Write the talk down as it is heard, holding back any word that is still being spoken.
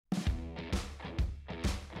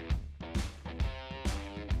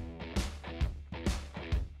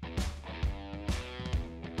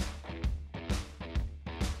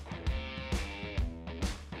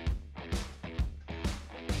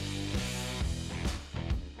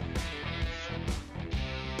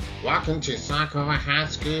Welcome to Sakura High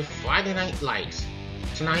School Friday Night Lights.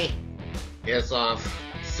 Tonight is a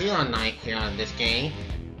seal night here in this game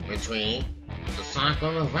between the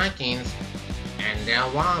Sakura Vikings and their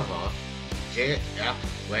rival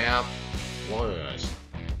JF Webb Warriors.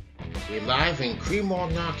 We're live in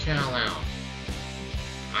Creedmoor, North Carolina.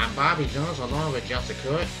 I'm Bobby Jones along with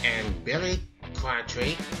Jessica and Billy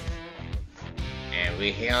Crabtree. And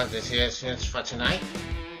we're here this here for tonight.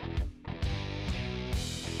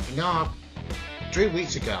 You know, 3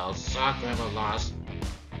 weeks ago, Sakura lost.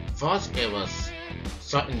 First, it was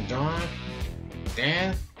Sutton Dawn,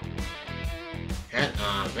 then had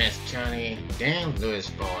Vance County, then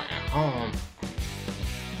Louisville at home,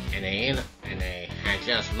 and they had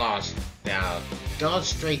just lost their third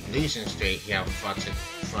straight losing streak here for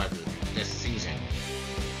this season.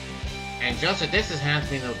 And just this has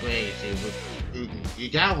been a great. You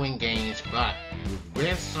gotta win games, but you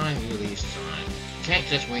win some, you lose some. You can't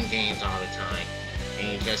just win games all the time,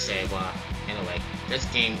 and you just say, well, anyway, this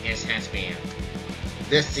season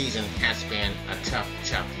has been a tough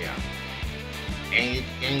year. And you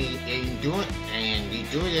do it, and you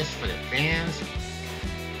do this for the fans.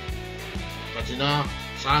 But you know,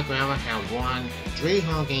 Sakura have won 3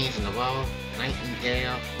 home games in a row,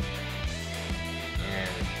 Nightingale, and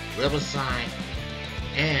Riverside,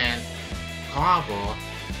 and Carver.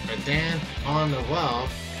 And then on the road,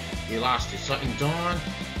 you lost to Sutton Dawn,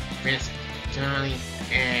 Vance County,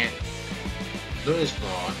 and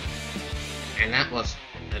Louisville, and that was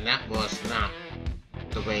not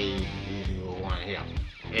the way you want to hear.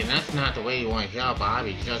 And that's not the way you want to hear,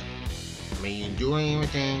 Bobby. You're doing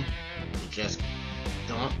everything, you just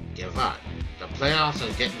don't give up. The playoffs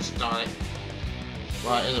are getting started.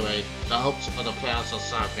 Well, anyway, the hopes for the playoffs are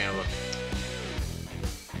Sakura.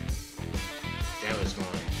 That is going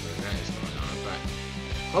on, but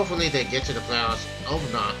hopefully they get to the playoffs.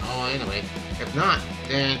 Anyway, if not,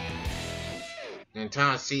 then the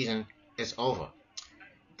entire season is over.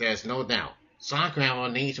 There's no doubt. Sakura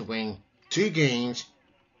needs to win 2 games.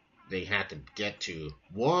 They had to get to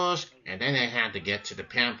Wars, and then they had to get to the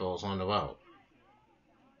Panthers on the road.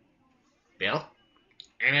 Bill?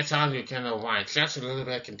 And that's how you can know why. Just a little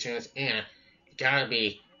bit continuous, and you gotta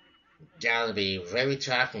be very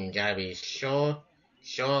tough, and you gotta be sure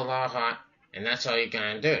a lot of heart, and that's all you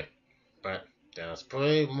gotta do. But there's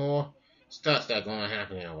probably more stuff that's going to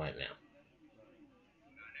happen here right now.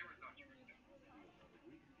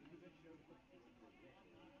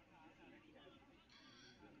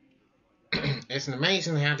 It's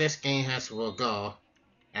amazing how this game will go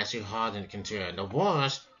as you harden the continue. The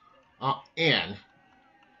Warriors are in.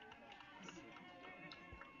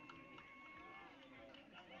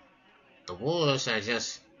 The Warriors that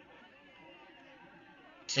just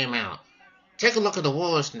came out. Take a look at the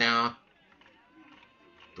Warriors now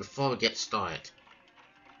before we get started.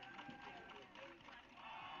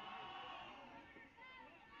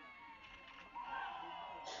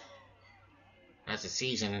 That's the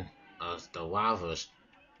season of the rivals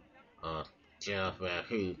of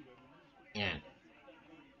who and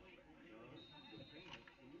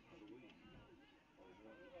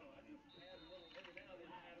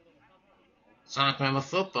Sakura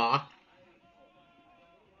Football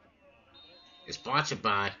is sponsored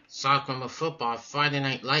by Sakura Football. Friday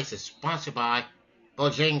Night Lights is sponsored by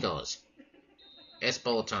Bojangles. It's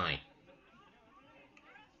bowl time.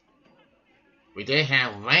 We did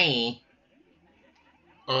have rain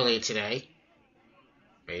early today,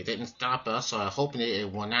 but it didn't stop us, so I'm hoping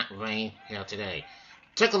it will not rain here today.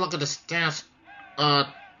 Take a look at the stats of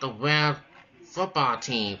the Webb football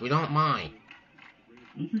team. We don't mind.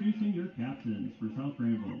 Introducing your captains for South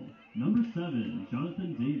Granville. Number 7,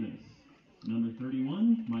 Jonathan Davis. Number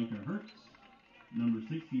 31, Micah Hertz. Number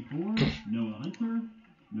 64, Noah Hunter.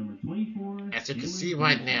 Number 24, as you can see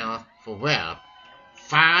right now for Webb,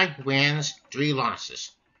 5 wins, 3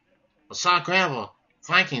 losses. For South Granville,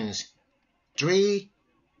 Vikings, 3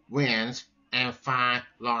 wins and 5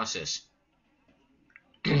 losses.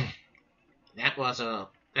 that was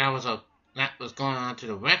going on to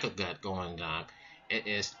the record gut going on. It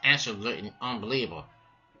is absolutely unbelievable.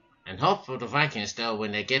 And hope for the Vikings, though,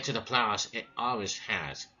 when they get to the playoffs, it always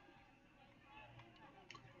has.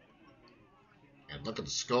 And look at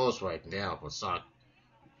the scores right now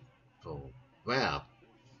for Webb.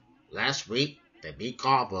 Last week, they beat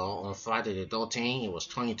Granville on Friday the 13th. It was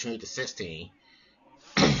 22-16.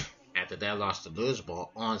 After they lost to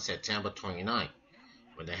Louisville on September 29th,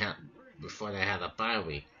 before they had a bye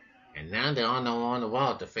week. And now they're on the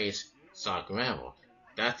road to face South Granville.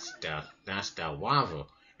 That's the rival,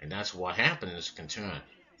 and that's what happened is concerned.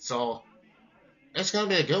 So it's gonna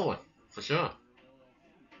be a good one for sure.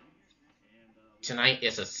 tonight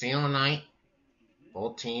is a single night.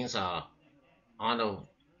 Both teams are on the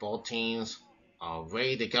both teams are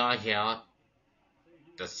ready to go here.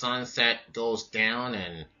 The sunset goes down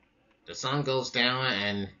and the sun goes down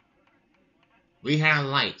and we have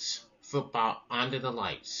lights. Football under the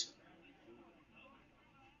lights.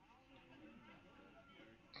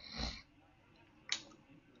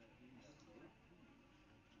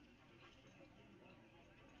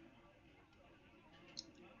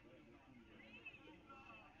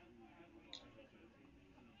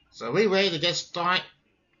 So we ready to get started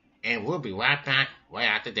and we'll be right back right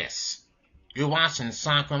after this. You're watching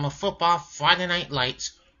Soccer Football Friday Night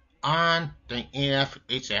Lights on the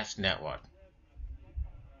NFHS Network.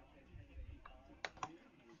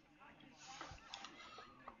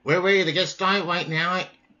 We're ready to get started right now.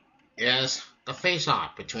 Is the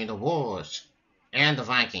face-off between the Wolves and the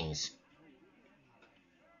Vikings.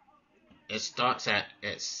 It starts at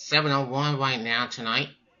 7:01 right now tonight.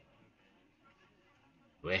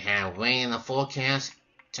 We have rain in the forecast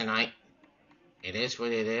tonight. It is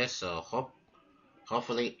what it is, so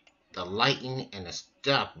hopefully the lightning and the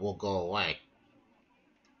stuff will go away.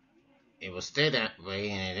 It will stay that way,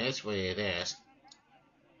 and it is what it is,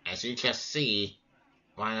 as you just see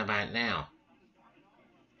right about now.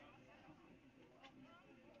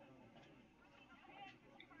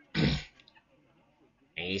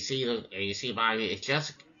 And you see, Bobby,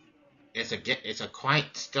 it's a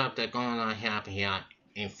quite stuff that's going on happen here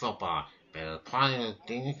in football. But it's part of the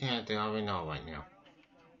thing you can't already know right now.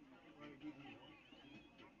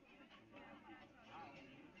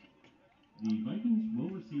 The Vikings will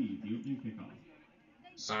receive the opening kickoff.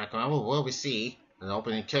 Sacramento will receive an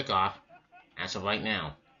opening kickoff as of right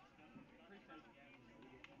now.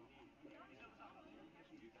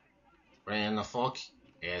 Brandon the Fork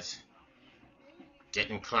is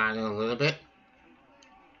getting clouded a little bit.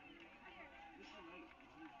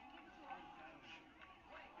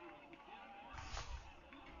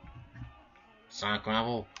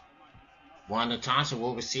 Sacramento won the toss and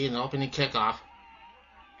will receive an opening kickoff.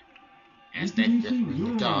 As they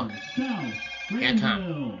go. Here it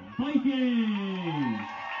comes. Vikings!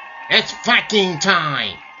 It's Viking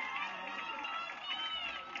time!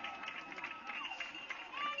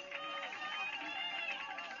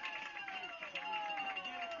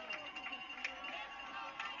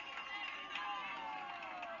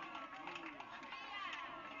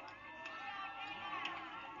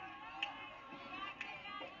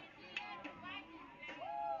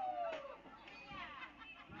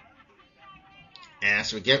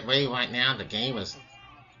 As we get ready right now, the game is.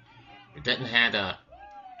 We didn't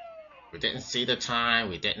see the time,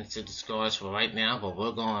 we didn't see the scores for right now, but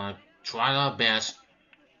we're going to try our best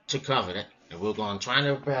to cover it, and we're going to try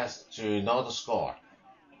our best to know the score.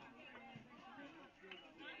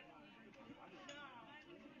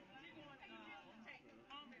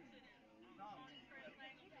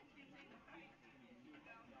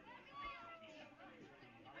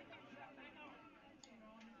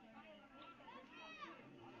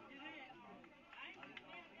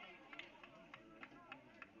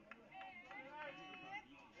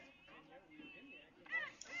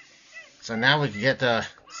 So now we can get to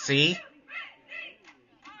see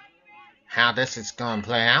how this is going to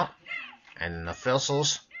play out. And the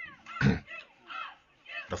officials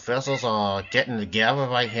are getting together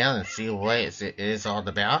right here and see what it is all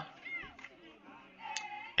about.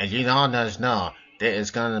 And you all know there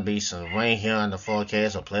is going to be some rain here in the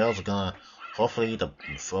forecast. The players are going to, hopefully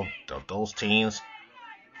those teams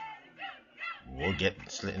will get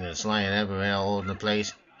slitting and sliding everywhere all over the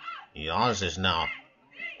place. You all just know.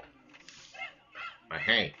 But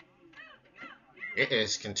hey, it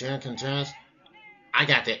is continuing. I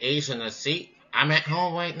got the ace in the seat. I'm at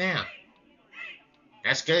home right now.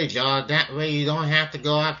 That's good, y'all. That way you don't have to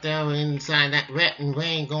go up there inside that wet and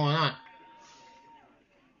rain going on.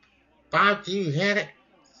 Bob, do you hear it?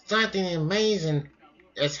 Something amazing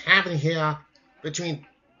is happening here between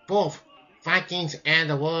both Vikings and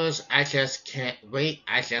the Wolves. I just can't wait.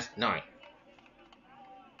 I just know it.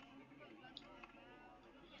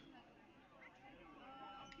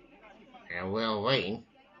 And we're waiting.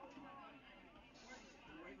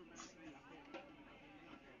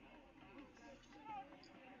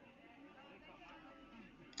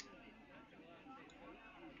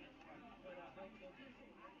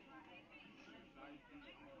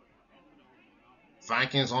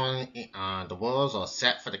 Vikings on the Wolves are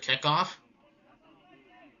set for the kickoff.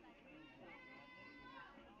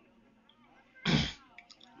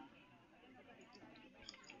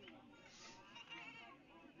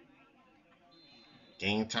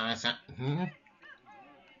 Game time set.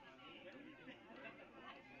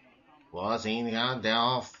 Was in out. They're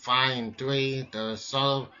all 5-3.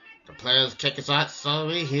 The players kick it out. So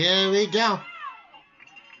here we go.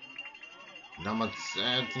 Number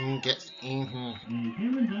 7 gets in here.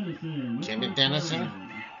 Cameron Dennison.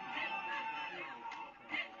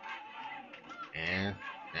 And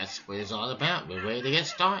that's what it's all about. We're ready to get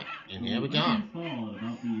started. And here we go. About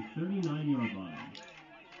the 39-yard line.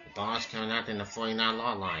 The ball's coming out in the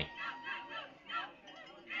 49-yard line.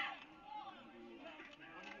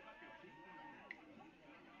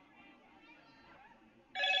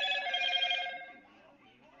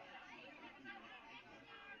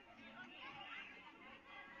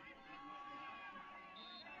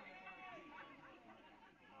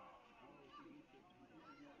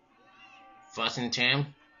 First and 10.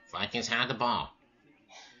 Vikings have the ball.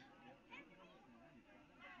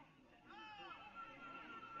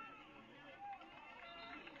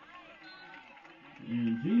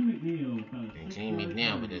 And Gene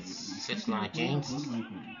McNeil with his 6-yard gains.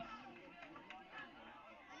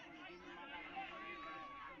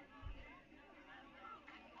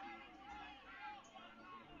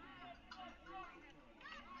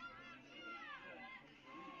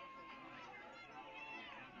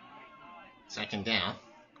 Second down.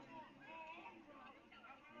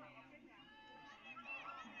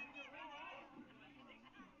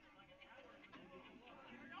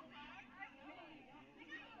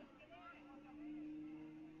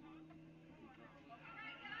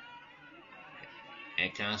 Here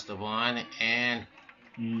comes the one, and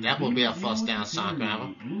that will be a first down, South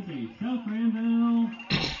Granville.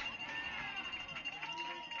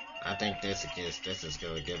 I think this is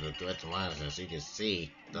going to give a threat to Lions. As you can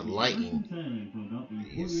see, the lighting.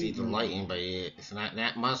 You can see the lighting, but it's not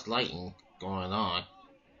that much lighting going on.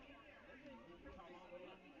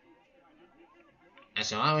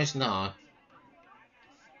 As you always know,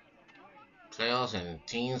 players and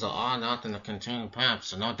teams are all out in the continuing path,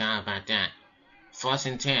 so no doubt about that. First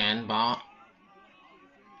and 10, ball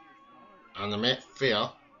on the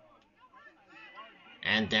midfield,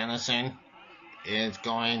 and Dennison is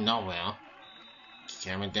going nowhere.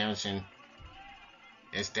 Cameron Dennison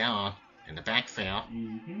is down in the backfield.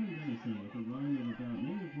 And Cameron Dennison with a run of about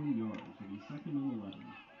 -1 yard, so he's second and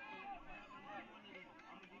 11.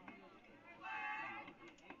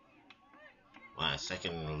 Well,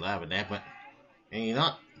 second and 11 there, but and you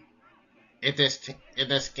know, in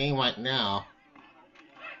this game right now,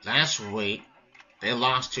 last week they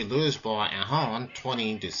lost to Louisville at home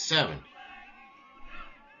 20-7.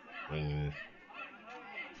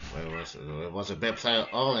 It was a big play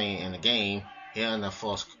early in the game here in the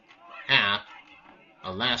first half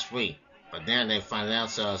of last week, but then they find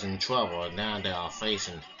themselves in trouble, and now they are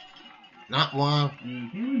facing not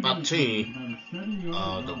one but two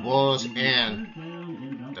the Wolves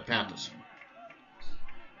and the Panthers.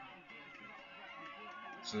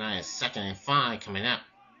 So now it's 2nd and 5 coming up.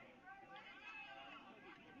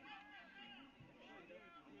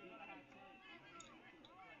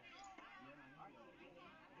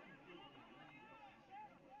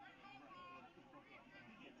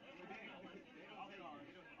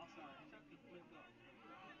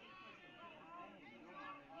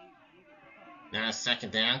 Now it's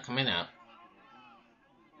 2nd down coming up.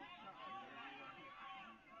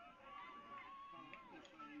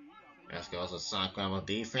 Let's go to South Granville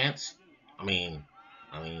defense. I mean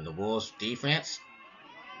the Wolves defense.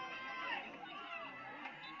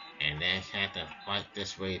 And they have to fight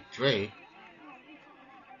this way through.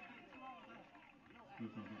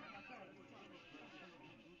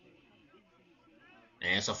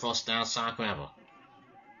 And it's a first down, South Granville.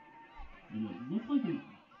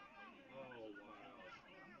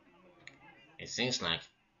 It seems like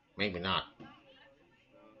maybe not.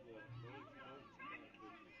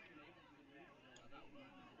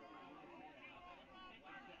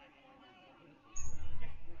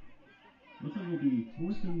 Looks like it'll be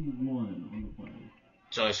 4th and 1 on the play.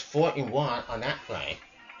 So it's 4th and 1 on that play.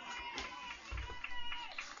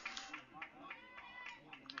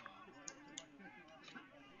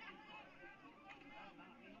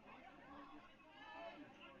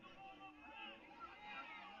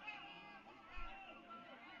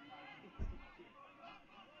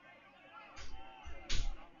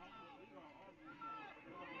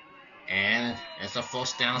 And it's a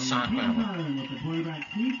first down, South Granville.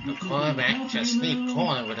 The quarterback just sneak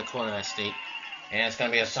corner with the quarterback sneak. And it's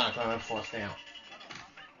going to be a South Granville first down.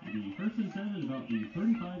 First and 7, about the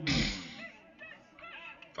 35-yard line.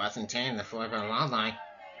 First and 10, the 45-yard line.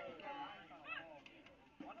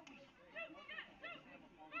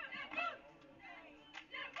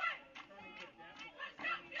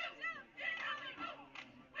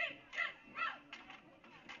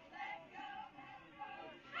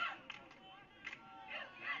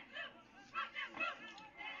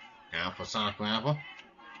 Now for Sonic Granville.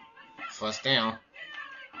 First down.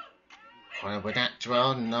 Corner with that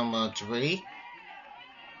throw, number 3.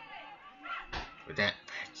 With that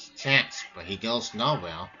chance, but he goes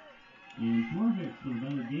nowhere. And 4 hits for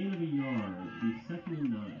about a gain of a yard. The 2nd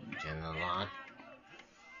and 9. Getting a lot.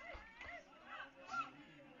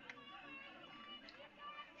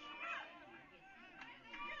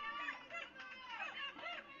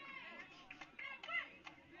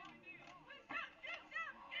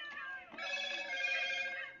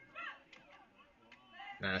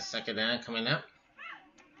 Now 2nd down coming up.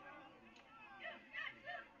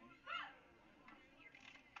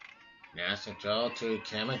 Now it's a throw to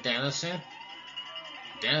Cameron Dennison.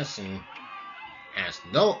 Dennison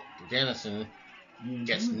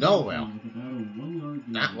gets nowhere.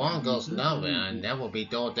 That one goes nowhere, and that will be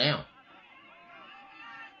thrown down.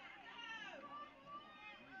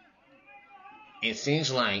 It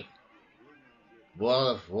seems like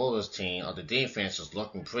Warriors team or the defense is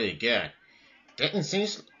looking pretty good.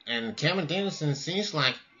 And Cameron Dennison seems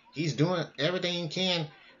like he's doing everything he can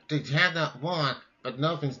to have that one, but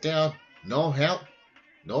nothing's there. No help,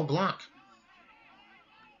 no block.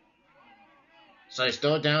 So he's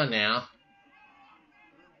still down now.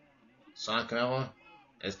 Sonic Granville,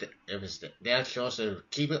 if it's their choice to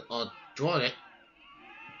keep it or throw it.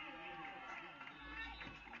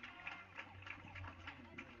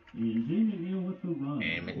 And Jay McNeil with the run.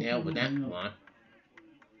 And McNeil with that one.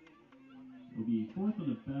 Will be 4th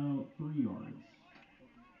and about 3 yards.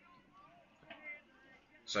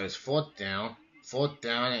 So it's 4th down. 4th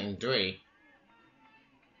down and 3.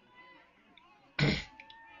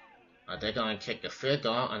 Are they going to kick the field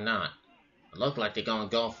goal or not? It looks like they're going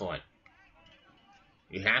to go for it.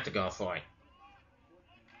 You have to go for it.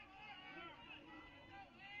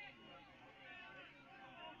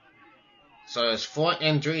 So it's 4th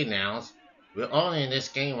and 3 now. We're only in this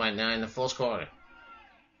game right now in the 4th quarter.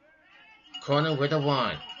 Corner with a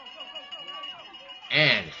 1.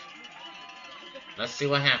 And let's see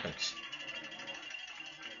what happens.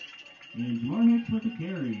 And Jamar Hicks with the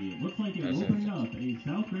carry. It looks like it opened up a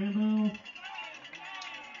South Granville.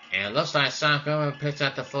 And it looks like South Granville picks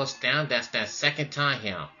up the 1st down. That's that 2nd time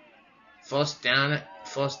here. 1st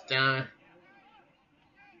down.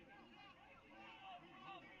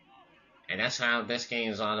 And that's how this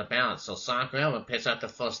game is all about. So South Granville picks up the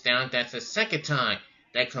 1st down. That's the 2nd time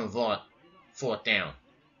they convert 4th down.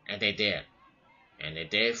 And they did. And they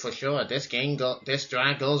did for sure. This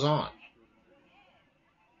drive goes on.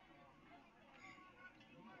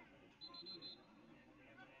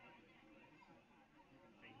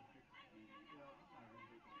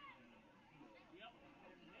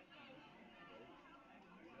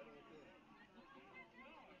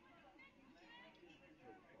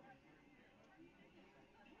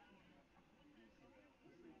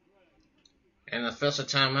 And the first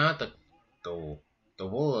timeout, the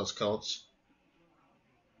Warriors coach,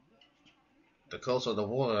 the coach of the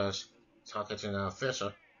Warriors, talking to the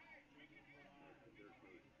official.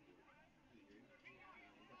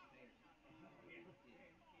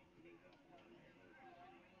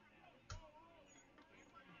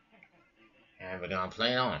 And we're going to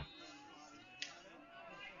play on.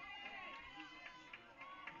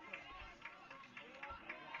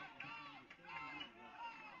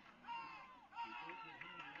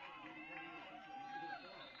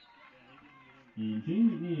 And Jay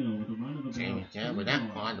McNeil with a run of the ball. Yeah, with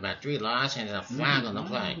that one, about 3 yards and a flag on the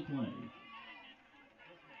play.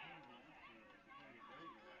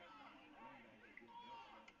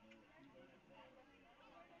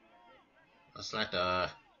 Looks like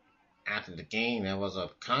after the game there was a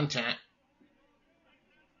contact.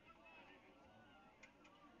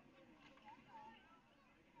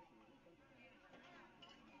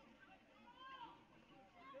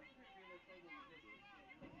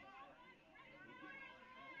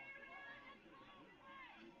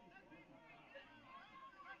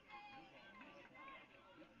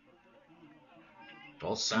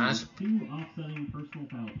 Both sides. 2 offsetting personal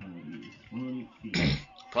foul penalties. 1 on each team.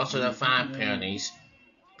 Plus of the 5 penalties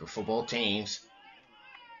for both teams.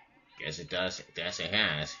 Yes, it does. Yes, it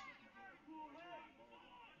has.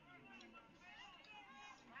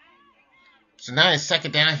 So now it's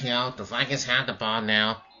 2nd down here. The Vikings have the ball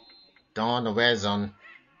now. They're on the red zone.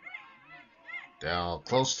 They're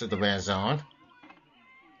close to the red zone.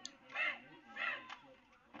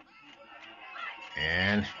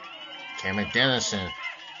 And Cameron Dennison.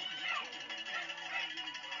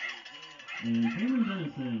 And Cameron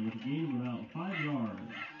Dennison with a gain of about 5 yards.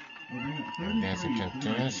 And Dennison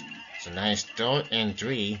continues. It's a nice 3rd and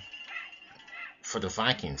 3 for the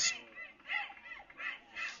Vikings.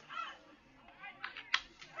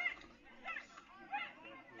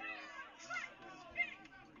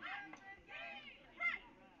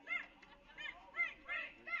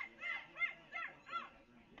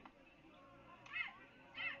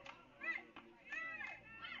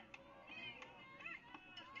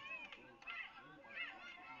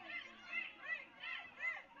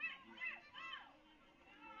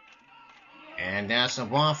 And that's a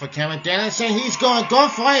ball for Kevin Dennison. He's going to go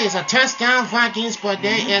for it. It's a touchdown, Vikings, but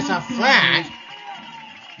there is a flag.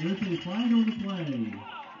 There's a flag on the play.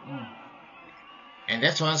 And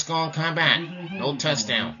this one's going to come back. No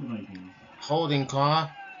touchdown. Holding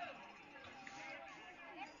call.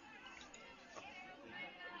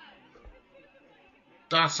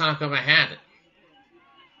 Thought Soccer had it.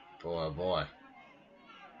 Boy, boy.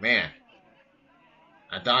 Man.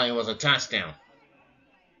 I thought it was a touchdown.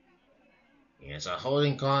 It's a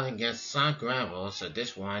holding call against Granville, so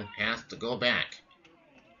this one has to go back.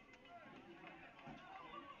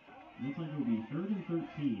 Looks like it will be 3rd and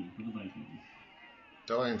 13 for the Vikings.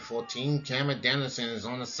 3rd and 14. Cameron Dennison is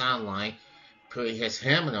on the sideline, putting his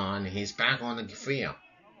helmet on, and he's back on the field.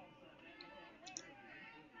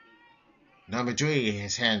 Number 3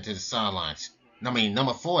 is heading to the sidelines.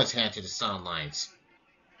 Number 4 is heading to the sidelines.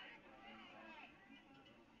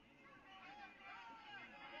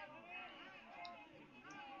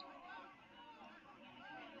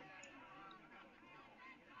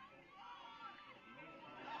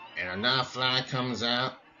 And another flag comes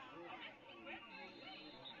out.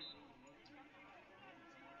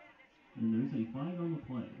 And there's a flag on the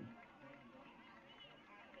play.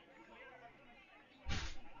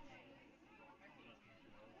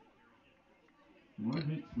 Jamar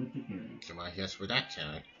Hicks with the carry. Jamar Hicks with that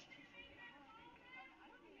carry.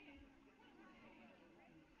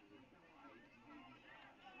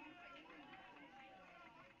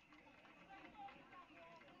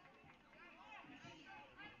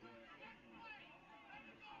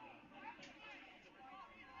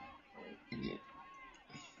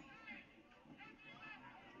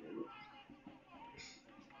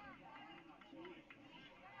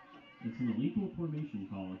 It's an illegal formation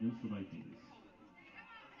call against the Vikings.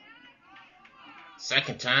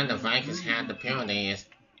 Second time the Vikings had the penalty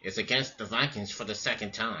is against the Vikings for the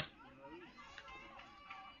second time.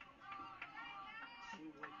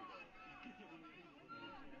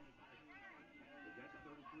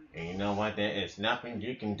 And you know what? There is nothing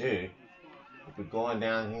you can do. If we're going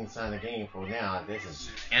down inside the game for now, this is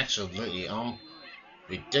absolutely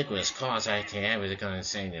ridiculous calls I can ever going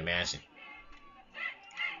to imagine.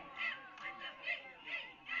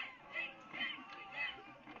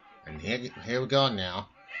 And here we go now.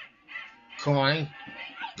 Coin.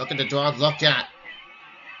 Look at the draw. Look at.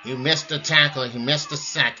 He missed the tackle. He missed the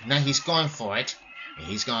sack. Now he's going for it. And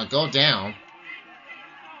he's going to go down.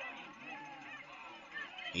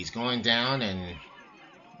 He's going down and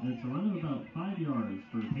it's a run of about 5 yards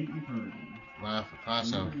for Peyton Curry. Wow,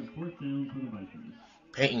 awesome. 4th down for the Vikings.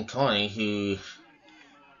 Peyton Curry, who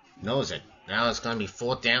knows it. Now it's going to be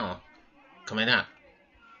 4th down coming up.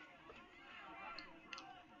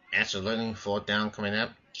 Absolutely 4th down coming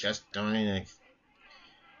up. Just during the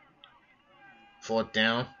 4th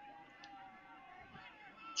down.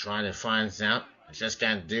 Trying to find this out. Just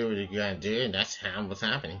got to do what you got to do, and that's how what's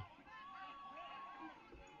happening.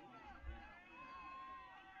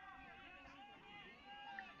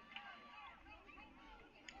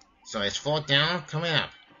 So it's 4th down coming up.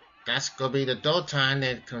 That's going to be the third time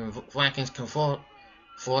that Vikings can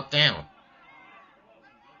 4th down.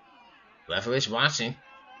 Referee's watching.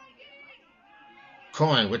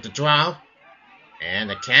 Coin with the draw. And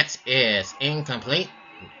the catch is incomplete.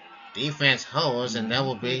 Defense holds, and that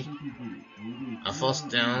will be a 1st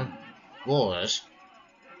down Warriors.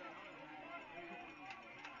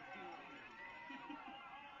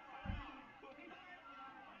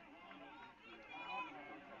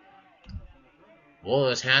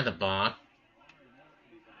 Warriors had the ball.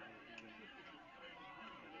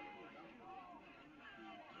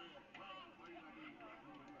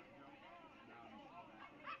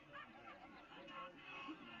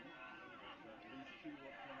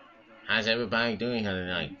 How's everybody doing here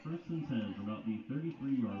tonight? 1st and 10 from about the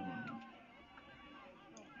 33-yard line.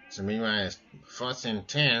 So meanwhile, it's 1st and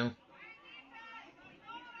 10.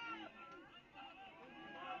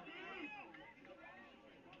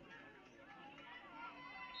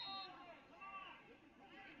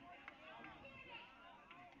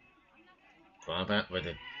 Ball back with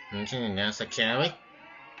it. And that's a carry.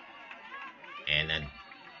 And then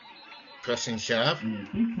push and shove. And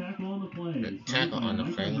a big tackle on the play. Big tackle on the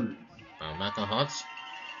play by Michael Hutz.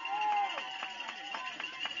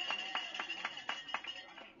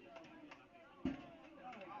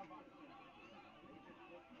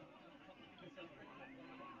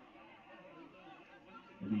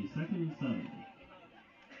 It'll be 2nd and 7.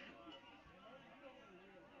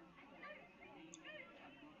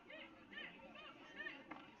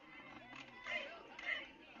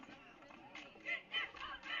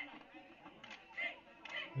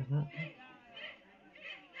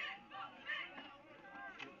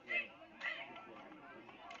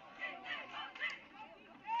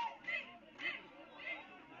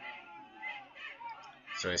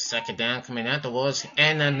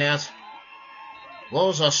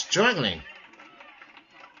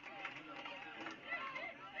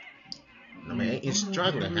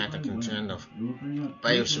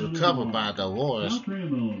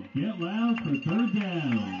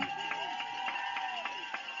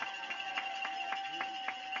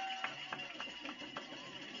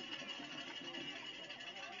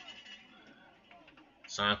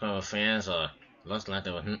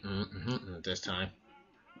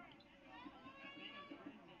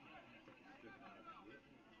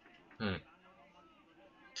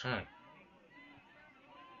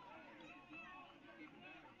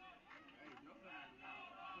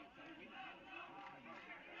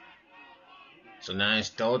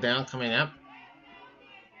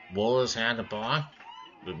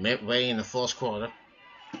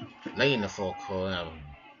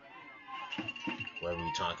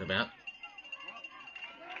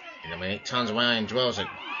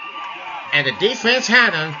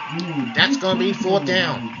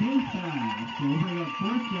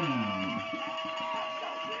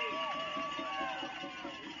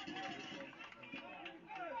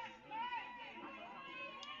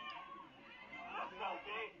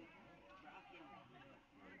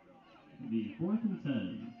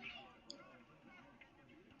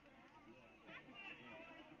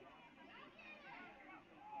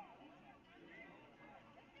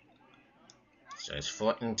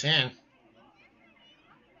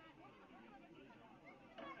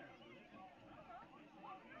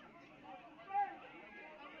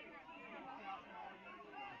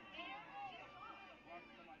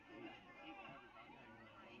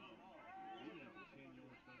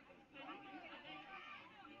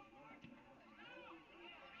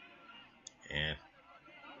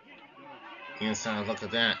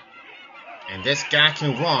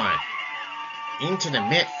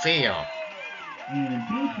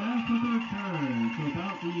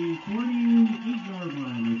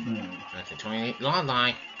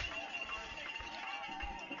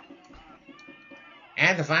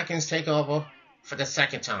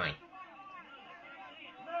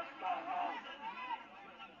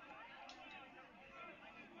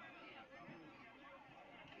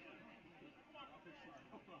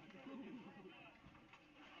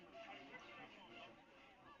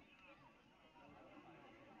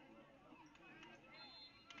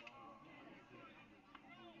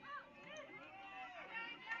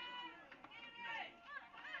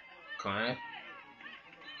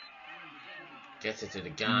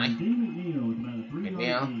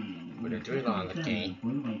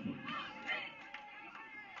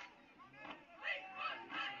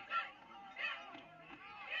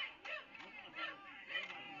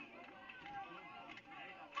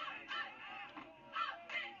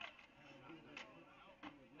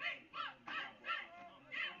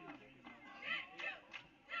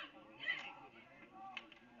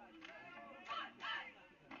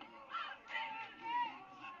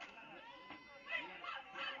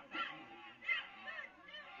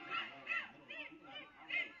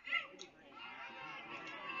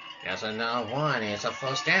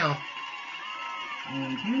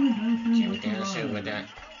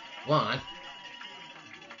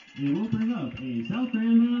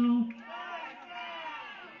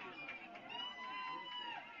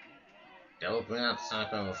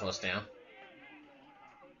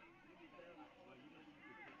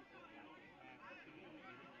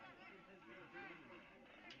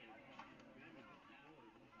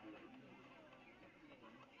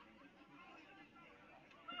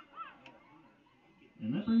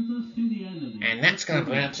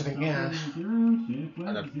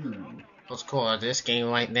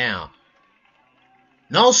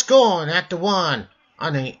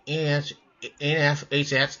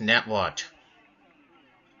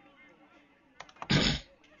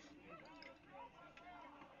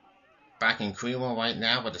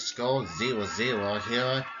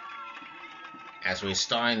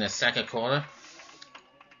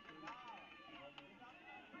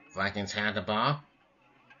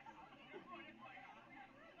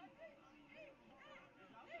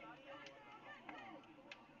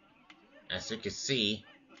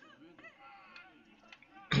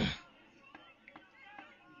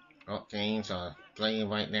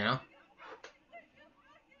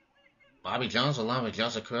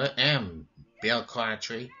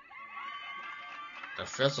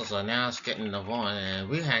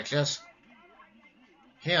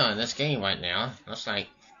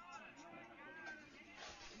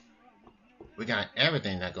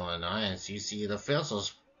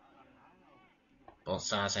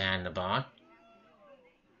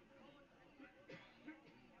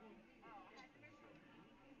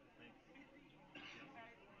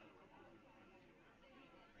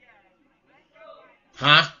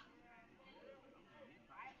 Huh?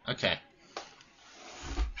 Okay.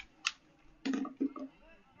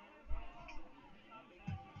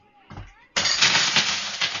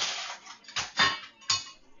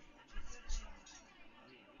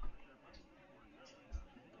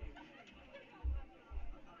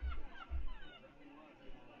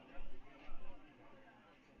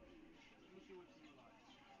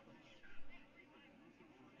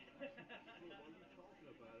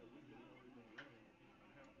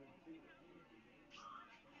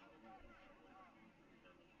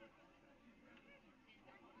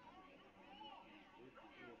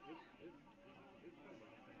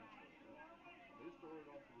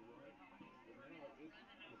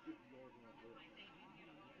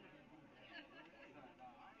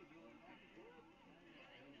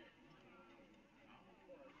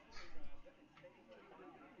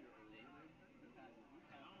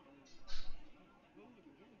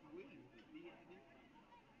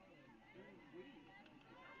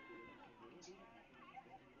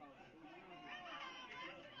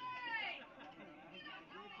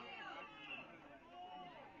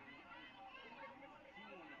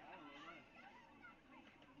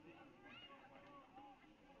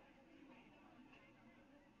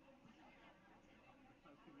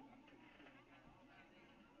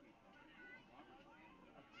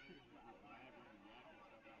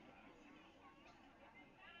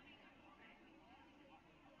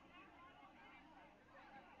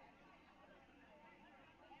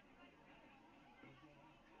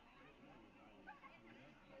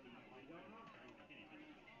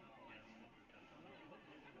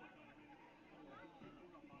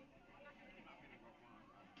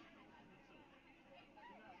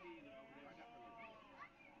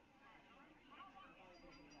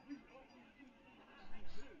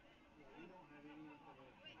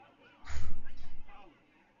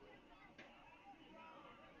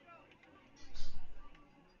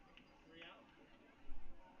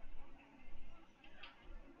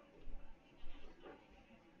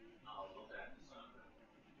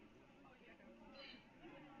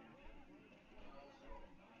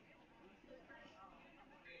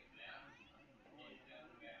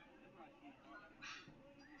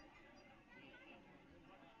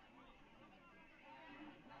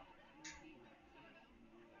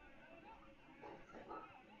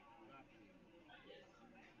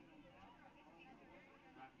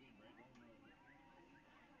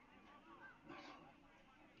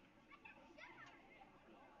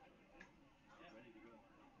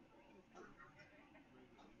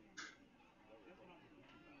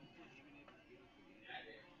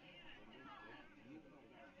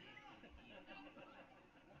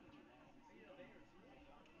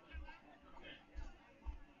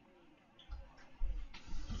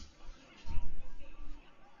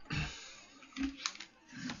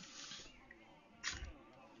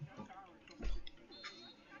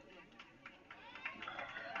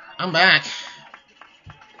 I'm back.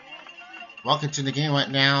 Welcome to the game right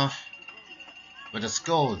now with the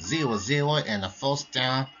score 0-0 and the first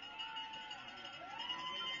down.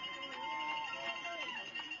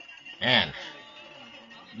 And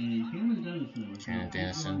Cameron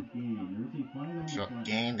Dennison. Short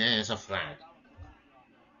gain. There is a flag.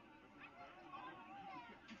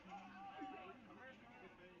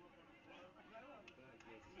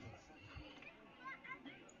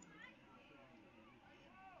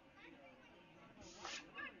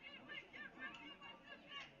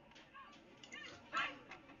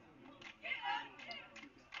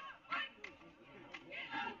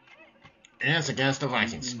 And it's against the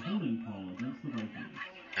Vikings.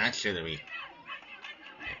 That should be.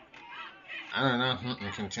 I don't know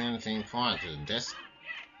who can turn thing point to this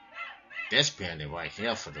penalty right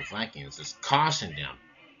here for the Vikings is costing them.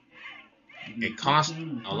 It cost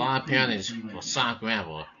a lot of penalties for South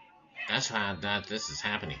Granville. That's how that this is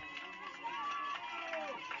happening.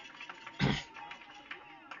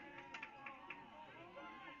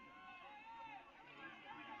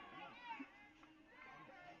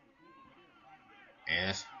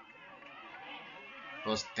 Yes.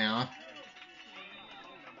 First down.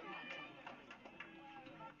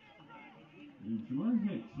 Jamar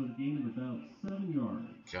Hicks with a gain of about 7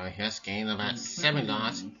 yards. Jamar Hicks gained about 7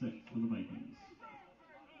 yards. For the Vikings.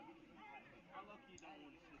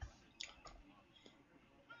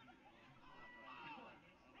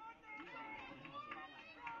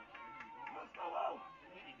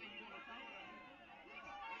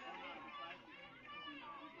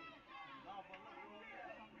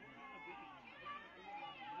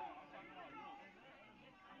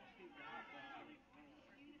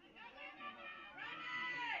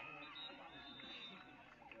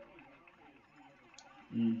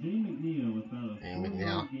 And Jay McNeil with about a Jay 4-yard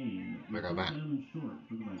McNeil gain. with First a back. down and short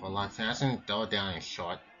for the Vikings. For Lock Fashion, throw it down and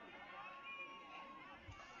short.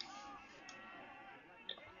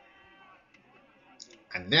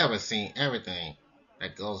 I've never seen everything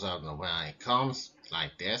that goes up and around. It comes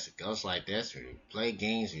like this, it goes like this. You play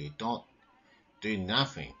games, you don't do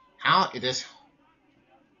nothing. How is this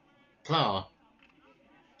player?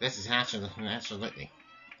 This is absolutely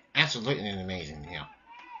amazing here.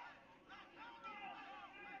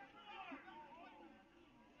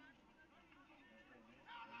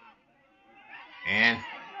 And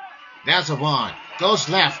that's a one. Goes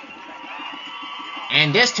left.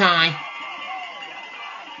 And this time,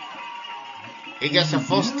 he gets a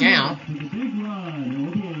first down.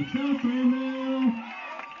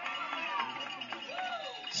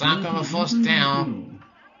 Sock of a first down.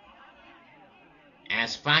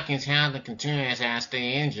 As Vikings have to continue as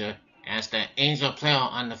they injure, as the injured player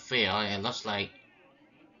on the field, it looks like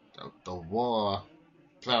the war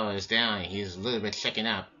player is down. He's a little bit shaken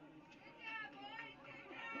up.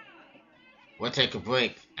 We'll take a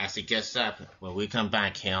break as he gets up when we come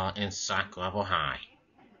back here in Granville High.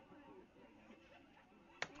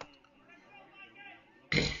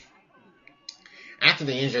 After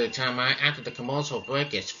the injury timeout, after the commercial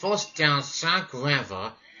break, it's first down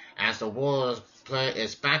Granville as the Warriors player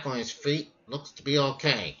is back on his feet. Looks to be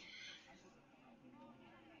okay.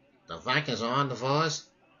 The Vikings are on the verge.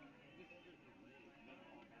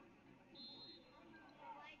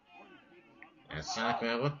 That's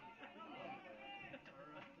Granville.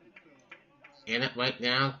 In it right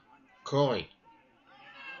now, Corey.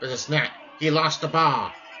 With a snap. He lost the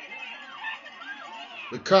ball.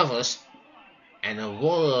 Recovers. And the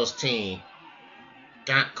Warriors team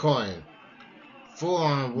got Corey.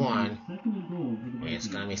 4-on-1. It's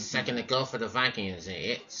going to be second to go for the Vikings. And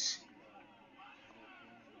it's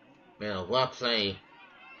been a well play.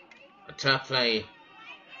 A tough play.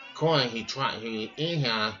 Corey, he in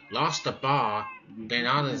here, lost the ball. Then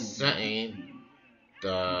all of a sudden,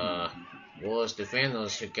 the Warriors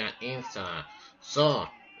defenders who got inside. So,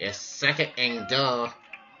 it's second and goal.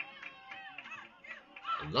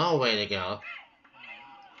 A long way to go.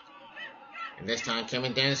 And this time,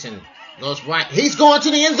 Kevin Dennison goes right. He's going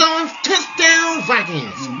to the end zone. Touchdown,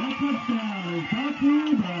 Vikings!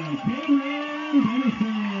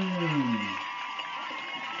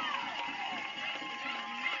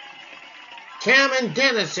 Kevin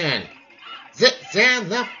Dennison zips down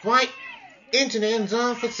left right into the end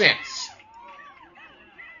zone for 6.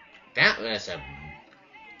 That was a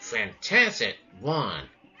fantastic one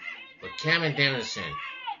for Kevin Dennison.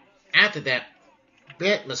 After that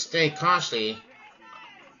bit mistake, costly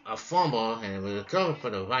a fumble, and we recovered for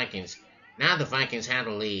the Vikings. Now the Vikings have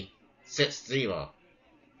the lead 6-0.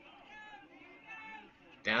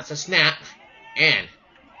 That's a snap, and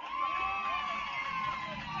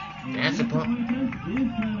that's a punt.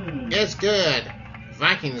 It's good.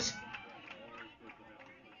 Vikings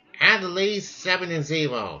have the lead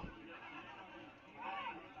 7-0.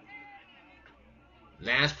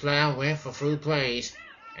 Last player went for 3 plays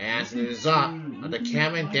as a result of the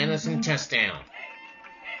Kevin Dennison touchdown.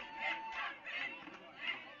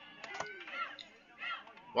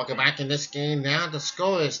 Welcome back in this game now. The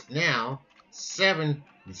score is now 7-0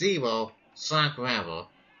 Granville.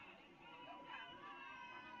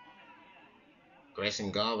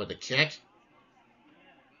 Grayson Gall with the kick.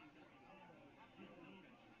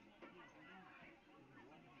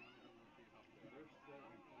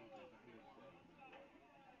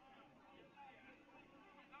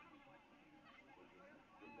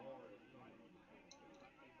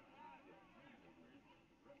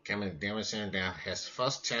 Kevin Dennison down his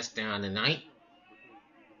first touchdown of the night.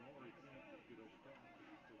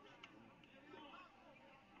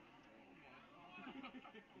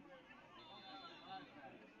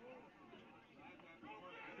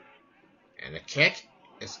 And the kick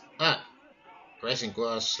is up. Grayson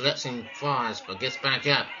Gall slips and falls but gets back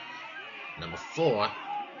up. Number 4.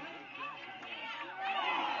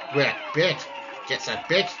 Brett Big gets a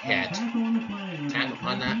big hit. Tackle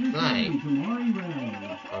on that play.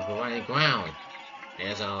 Over running ground.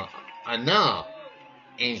 There's another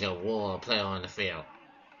Angel War player on the field.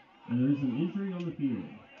 And there's an injury on the field.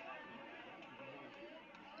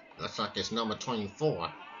 Looks like it's number 24.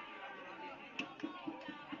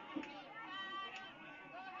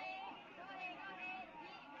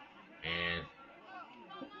 And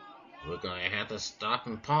we're going to have to stop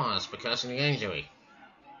and pause because of the injury.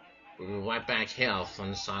 We'll be right back here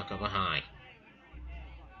from the soccer behind.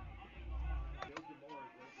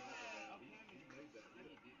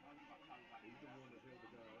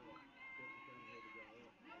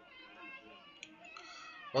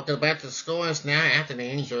 Welcome back to the scores now after the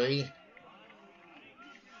injury.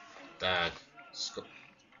 The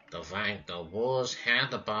Wolves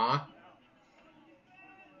had the ball.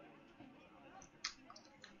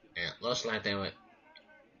 And it looks like they were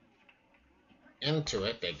into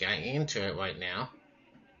it. They got into it right now.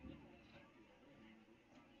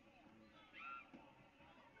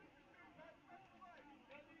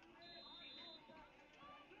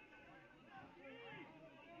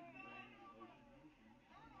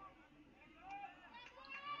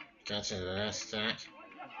 Gets into the last stack.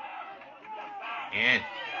 And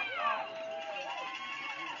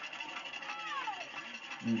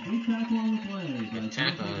big tackle on the play. the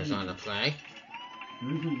tackle is on the play.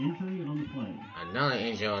 There's an injury on the play. Another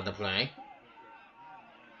injury on the play.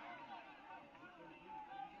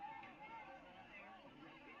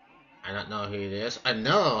 I don't know who it is.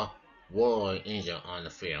 Another war injured on the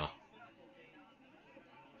field.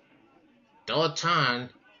 Third time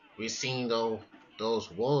we've seen those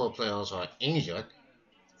Warrior players are injured.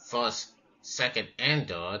 First, second, and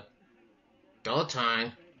third. Third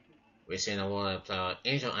time we've seen a Warrior player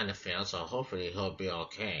injured on the field, so hopefully he'll be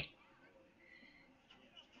okay.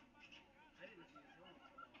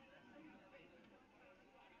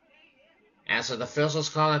 As for the officials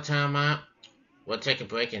call a timeout, we'll take a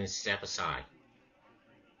break and step aside.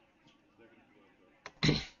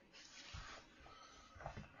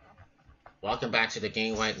 Welcome back to the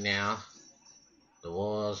game right now. The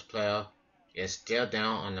Warriors player is still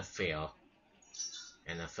down on the field.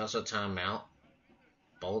 And the official timeout,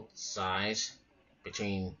 both sides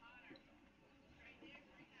between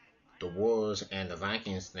the Warriors and the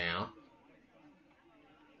Vikings now.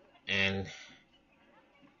 And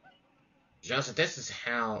just this is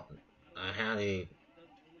how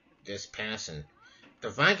this passing. The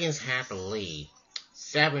Vikings have the lead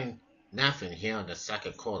 7-0 here in the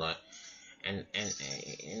second quarter, and this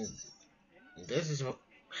is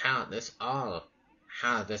how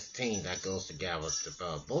this team that goes together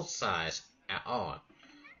develop both sides at all.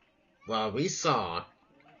 Well, we saw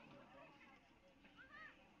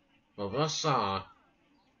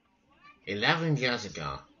 11 years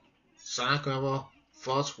ago, Granville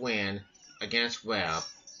first win against Webb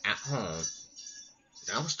at home.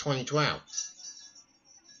 That was 2012.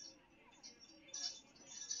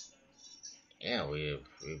 Yeah, we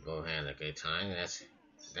both had a good time.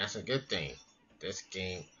 That's a good thing. This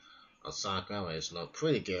game of Granville is look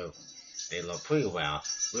pretty good. They look pretty well.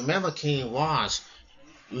 Remember Kenny Wars?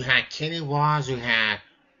 You had Kenny Wars. You had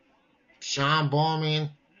Sean Bowman.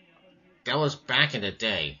 That was back in the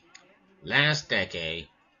day, last decade.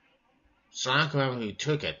 Granville who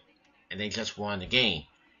took it, and they just won the game.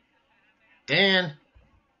 Then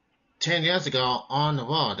 10 years ago on the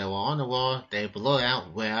road, they blew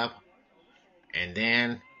out Webb, and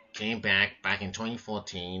then came back in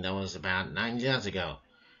 2014. That was about 9 years ago.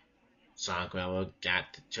 Granville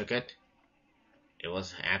took it. It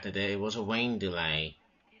was it was a rain delay,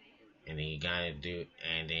 and then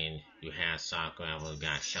then you had Granville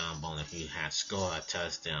got Sean Bonner who had scored a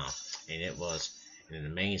touchdown, and it was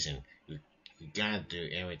amazing. You gotta do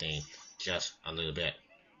everything just a little bit.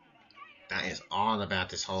 That is all about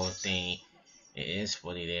this whole thing. It is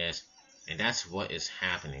what it is, and that's what is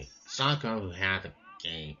happening. Granville who had the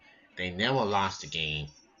game, they never lost the game.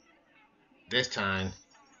 This time,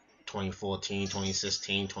 2014,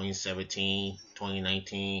 2016, 2017,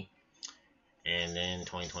 2019, and then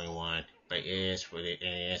 2021. But it is what it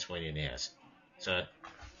is. So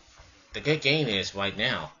the good game is right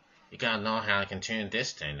now. You gotta know how to continue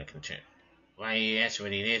this thing to continue. Right, that's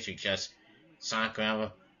what it is. You just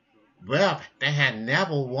Granville. Well, they had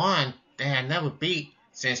never won. They had never beat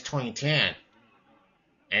since 2010.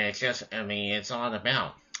 And it's just, it's all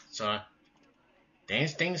about. So,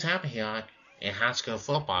 these things happen here in high school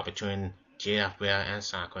football between GFL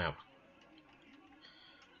and Granville.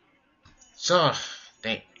 So,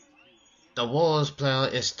 the Wolves player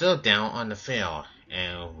is still down on the field.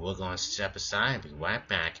 And we're going to step aside and be right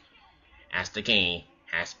back as the game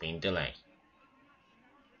has been delayed.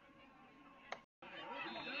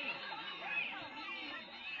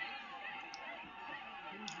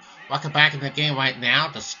 Welcome back in the game right now.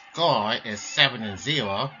 The score is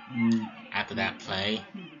 7-0. After that play,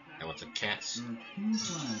 there was a catch.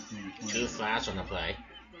 2 flags on the play.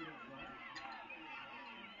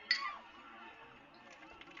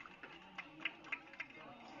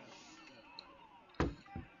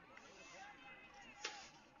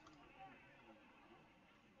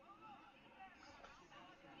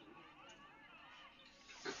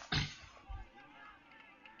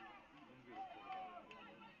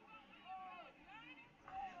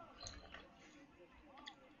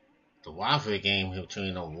 The rivalry game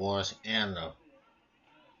between the Warriors and the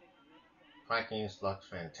Vikings looks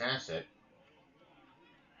fantastic.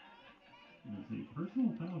 It's a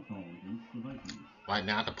personal foul call against the Vikings. Right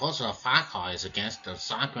now, the personal foul call is against the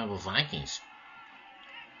Granville Vikings.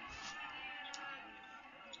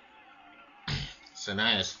 So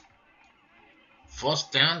now it's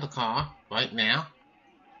first down the call right now.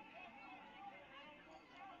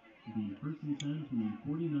 The first and 10 from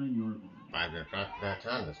the 49-yard line. By that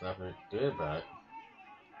time, there's nothing to do about it.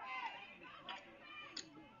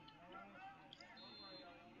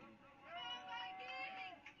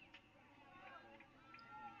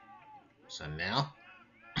 So now,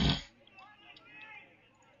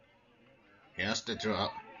 here's the draw.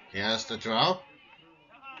 Here's the draw.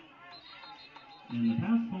 And the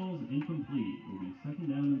pass falls incomplete. It will be second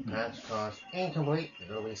down and 10. Pass falls incomplete. It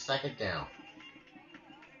will be second down.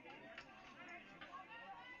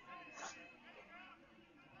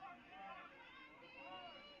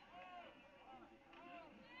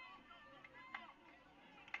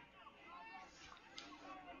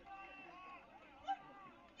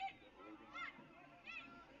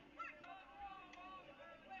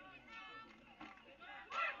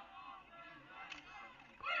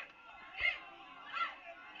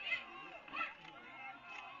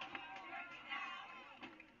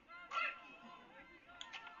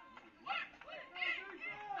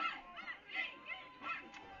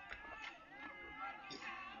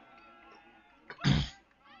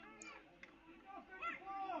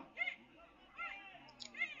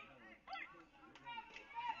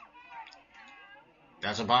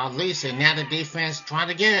 That's about least, and now the defense trying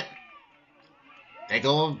to get it. They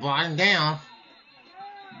go bottom down.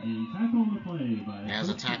 And tackle on the play by There's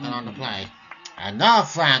a tackle on the play. Another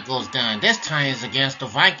flag goes down. This time it's against the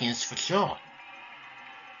Vikings for sure.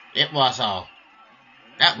 That was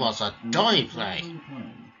a dirty play.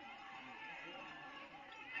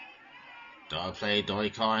 Dirty play, dirty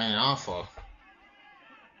calling, and awful.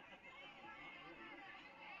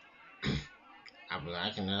 I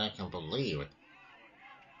can believe it.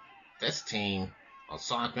 This team of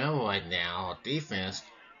Granville right now, our defense,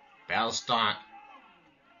 better start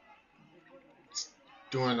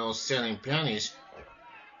doing those selling penalties.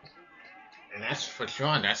 And that's for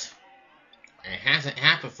sure. It hasn't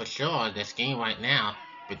happened for sure this game right now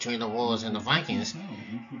between the Warriors and the Vikings.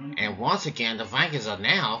 And once again, the Vikings are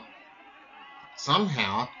now,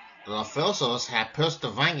 somehow, the officials have pushed the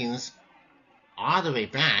Vikings all the way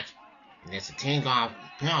back. And it's a 10-yard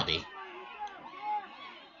penalty.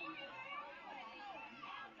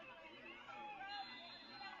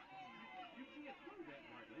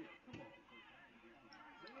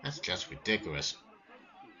 That's just ridiculous.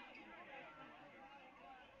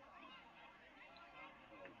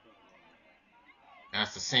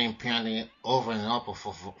 That's the same penalty over and over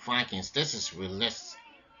for Vikings. This is relentless.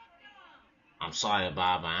 I'm sorry,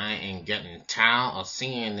 Bob, but I ain't getting tired of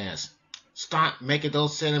seeing this. Stop making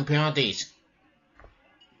those silly penalties.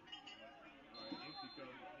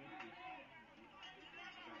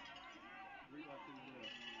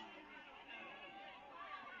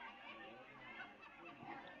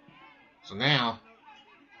 So now,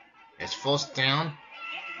 it's first down.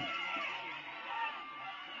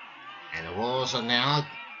 And the Wolves are now,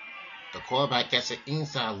 the quarterback gets an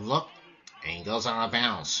inside look and goes out of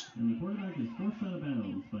bounds. And the quarterback is forced out of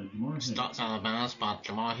bounds by Jamar Hicks. Starts out of bounds by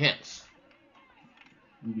Jamar Hicks.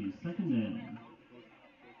 It will be second down.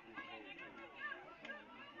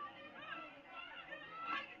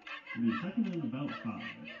 It will be second down about 5.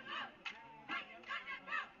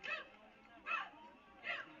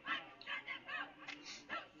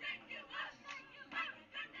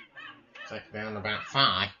 Second down about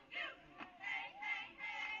 5.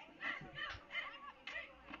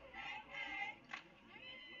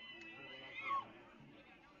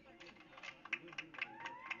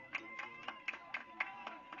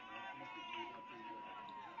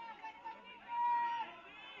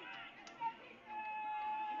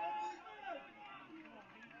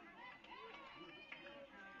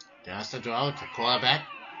 That's the draw to quarterback.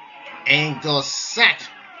 And goes sacked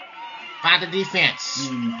by the defense.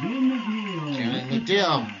 Jalen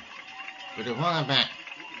McGill with the running back.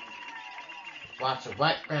 Watch the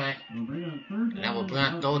right back. And that will bring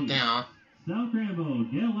that third down. South Granville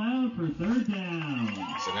get loud for third down.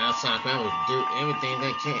 So now South Granville will do everything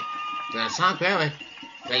they can. Now South Granville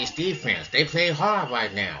plays defense. They play hard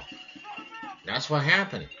right now. That's what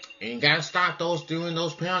happened. And you gotta stop doing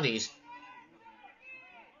those penalties.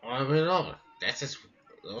 Over and over. This is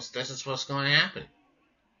what's going to happen.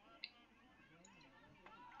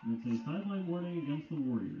 It's a sideline warning against the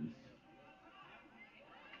Warriors.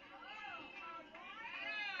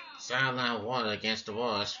 sideline water against the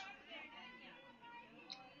Warriors.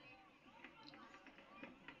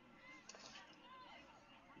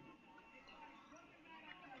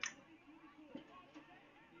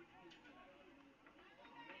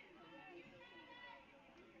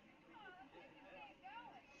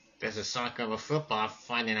 This is soccer over football,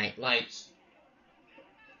 Friday Night Lights.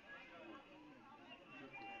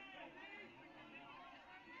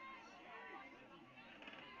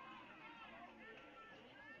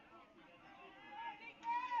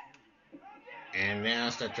 And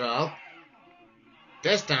there's the draw.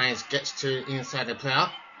 This time gets to inside the player,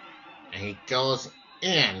 and he goes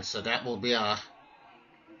in. So that will be and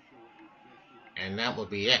that will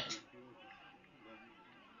be it.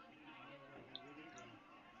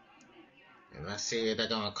 And let's see if they're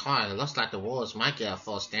gonna call it. It looks like the Wolves might get a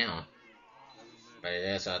first down, but it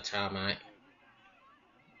is a timeout.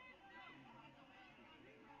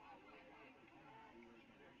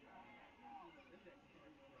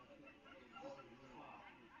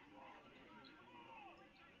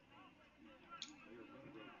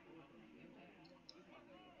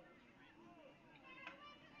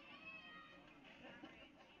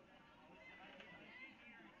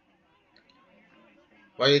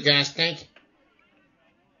 What do you guys think?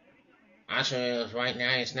 Actually, right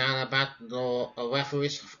now it's not about the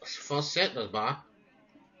referee's first set, Bob.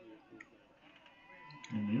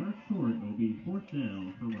 And they are short. It will be fourth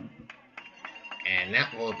down for Webb. And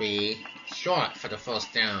that will be short for the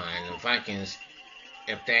first down. And the Vikings,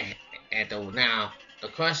 now the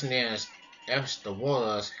question is, if the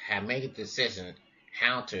Warriors have made a decision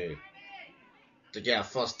how to get a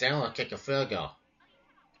first down or kick a field goal.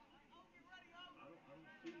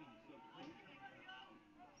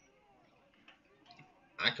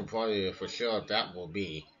 I can tell you for sure that will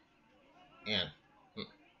be in.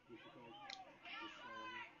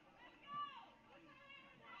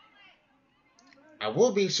 I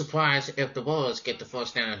will be surprised if the Warriors get the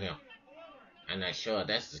first down here. I'm not sure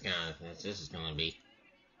this is gonna be.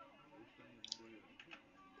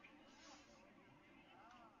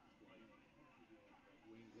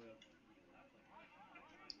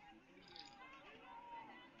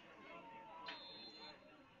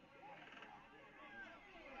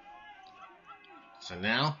 So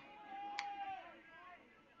now,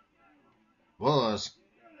 Warriors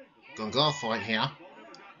gonna go for it here,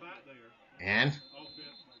 and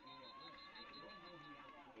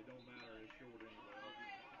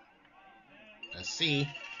let's see,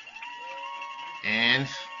 and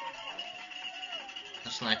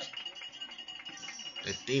looks like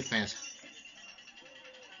the defense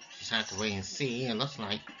just have to wait and see. It looks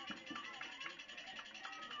like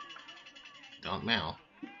don't know.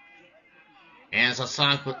 And so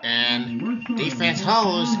soccer and defense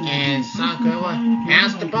holds, and soccer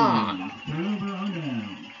has the ball.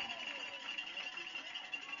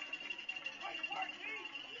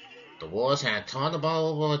 The Warriors had turned the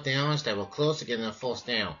ball over downs that were close to getting a first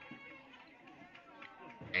down,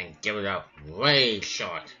 and give it up way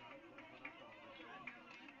short.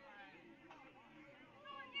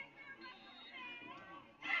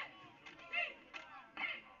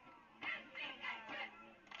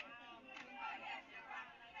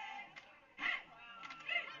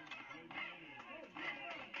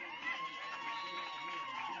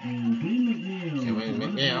 And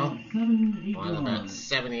McNeil on about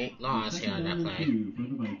 7-8 loss here on that play.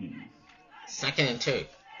 2nd and 2.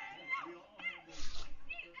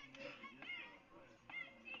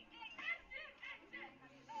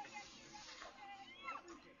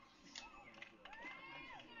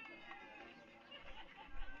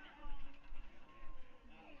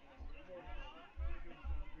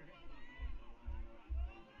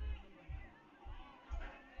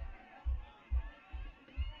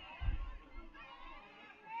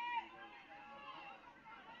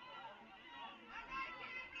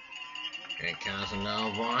 And it counts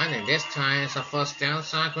another one, and this time it's a first down,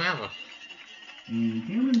 South Granville.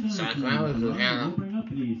 South Granville who had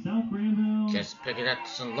just picking up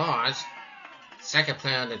some yards. Second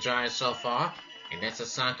play on the drive so far, and that's a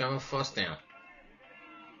South Granville first down.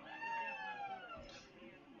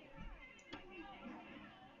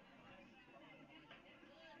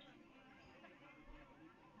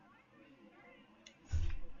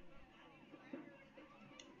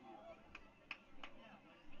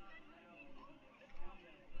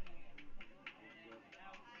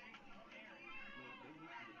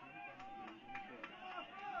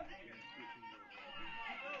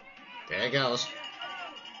 There he goes.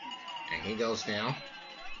 And he goes down.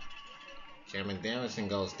 Chairman Davison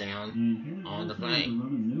goes down on the play.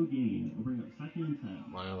 Running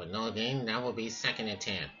with no gain, that will be 2nd and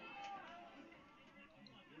 10.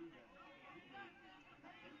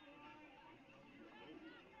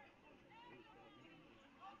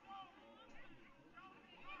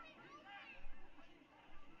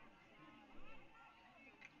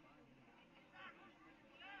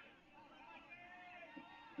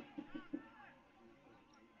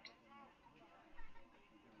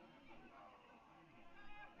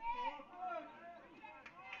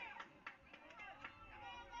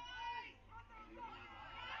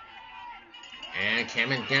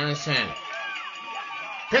 Cameron Garrison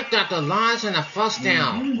picked up the lines and a first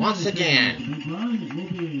down once again.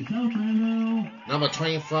 Number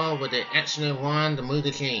 24 with the excellent run to move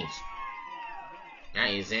the chains. That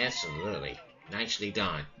is absolutely nicely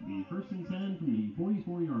done. The first and 10 from the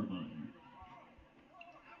 44-yard line.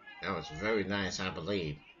 That was very nice, I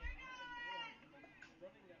believe.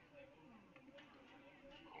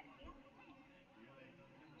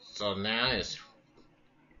 So now it's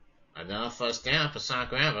another first down for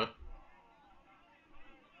Granville.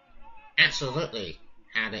 Absolutely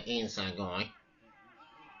had the inside going.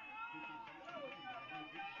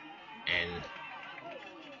 And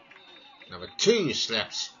number 2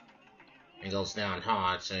 slips and goes down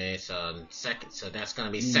hard, so it's second. So that's going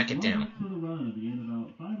to be second down. For the run, he gained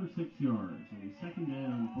about 5 or 6 yards. So second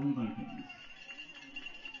down for the Vikings.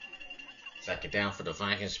 Second down for the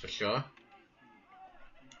Vikings for sure.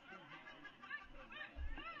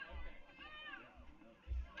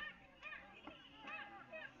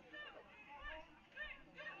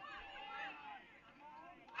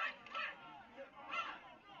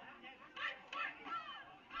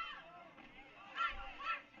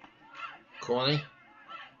 Corley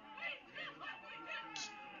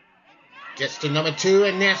gets to number 2,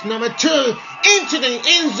 and that's number 2 into the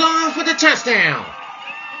end zone for the touchdown.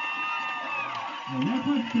 And that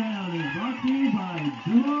touchdown is brought to you by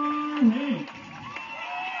Jumar Hicks.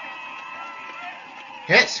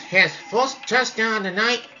 Hicks has first touchdown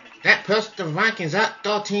tonight. That puts the Vikings up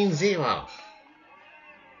 13-0.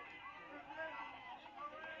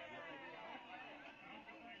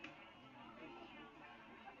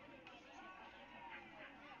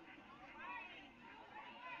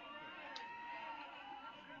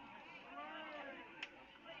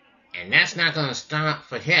 And that's not going to stop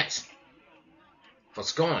for Hicks for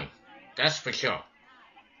scoring. That's for sure.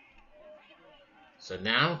 So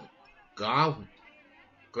now,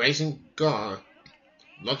 Grayson Gar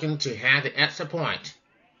looking to have the extra point.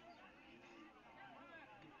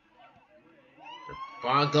 The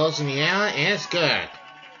ball goes in the air and it's good.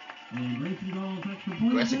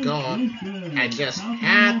 Grayson Gar had just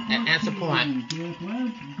had an extra point.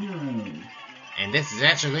 And this is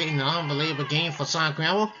actually an unbelievable game for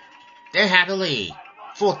Granville. They had the lead,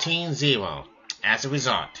 14-0, as a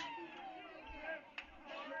result.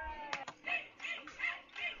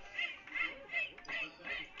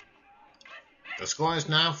 The score is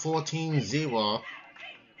now 14-0,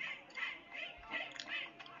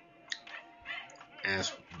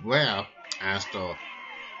 as well as the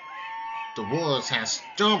Wolves have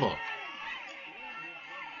stumbled.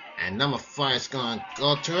 And number 5 is going to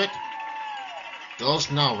go to it.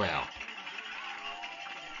 Goes nowhere.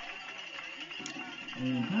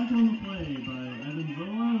 And back on the play by Evan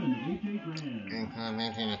Zola and A.J. Graham.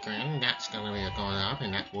 Implementing the trend, that's going to be going up,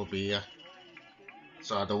 and that will be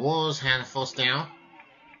so the Wolves had a first down.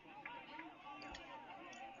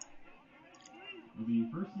 It'll be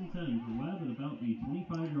first and 10 for Webb at about the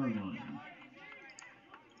 25-yard line.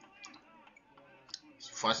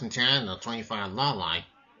 First and 10, the 25-yard line.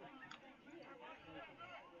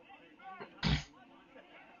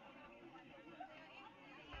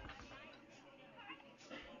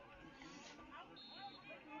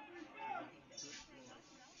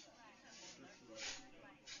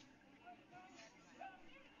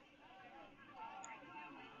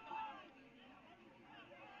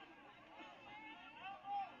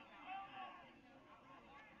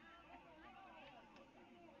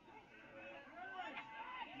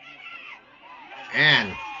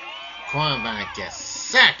 And cornerback gets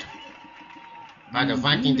sacked by the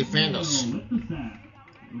Viking defenders. With the sack.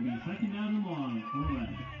 It'll be second down and long for Webb.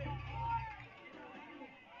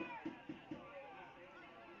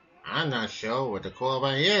 I'm not sure what the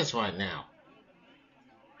quarterback is right now.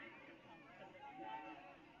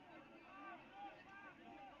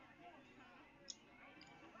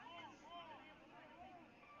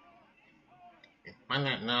 It might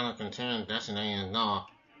not now concern designating law.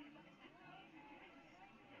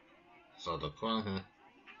 So the corner.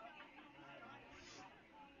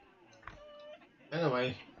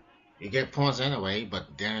 Anyway, you get points anyway,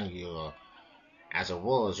 but then you, as a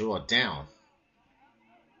Wolves, you are down.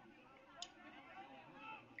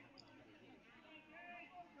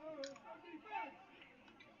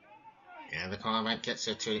 And the cornerback gets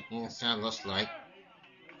it to the inside, looks like.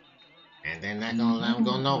 And then they're going to let him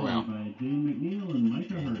go nowhere. By Dane McNeil and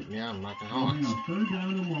Micah Hurts. Yeah, Micah Hurts. Third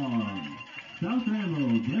down and long.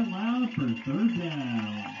 Granville, get loud for third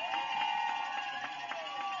down.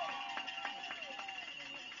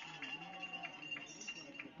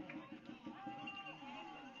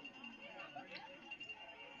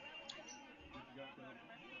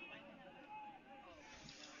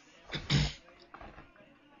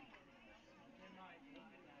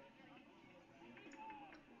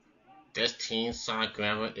 This team side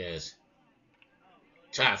Granville is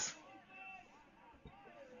tough.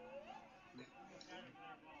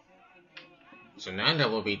 So now there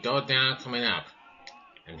will be throwdown coming up.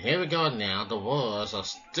 And here we go now. The Wolves are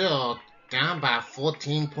still down by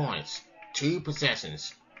 14 points. 2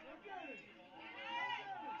 possessions.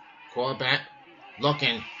 Quarterback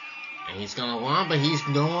looking. And he's going to run, but he's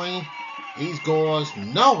knowing he goes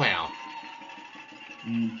nowhere.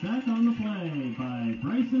 And back on the play by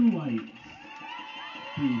Bryson White.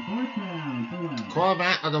 To fourth down for Webb.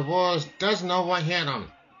 Quarterback of the Wolves doesn't know what hit him.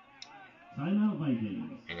 Timeout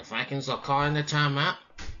Vikings. And the Vikings are calling the timeout.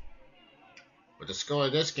 With the score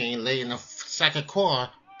of this game late in the second quarter,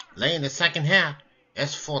 late in the second half,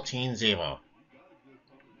 it's 14-0.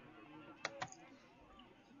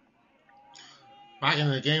 Back in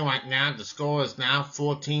the game right now, the score is now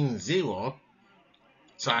 14-0.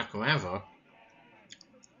 Granville.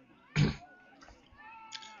 The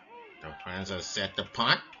Friends have set the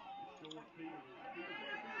punt.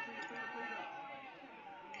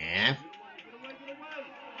 And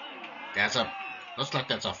looks like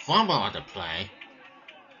that's a fumble on the play.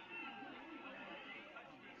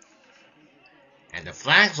 And the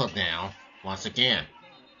flags are down once again.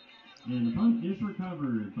 And the punt is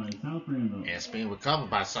recovered by South Granville. And it's being recovered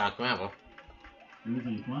by South Granville. There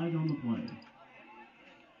is a flag on the play.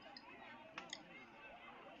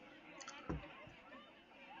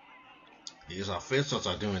 These officials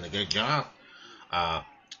are doing a good job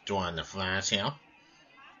drawing the flags here.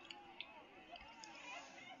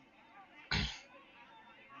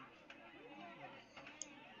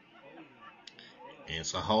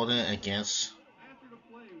 It's a holding against.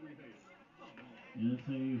 It's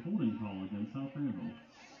a holding call against South Granville.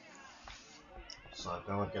 South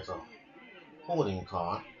Granville gets a holding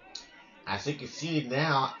call. As you can see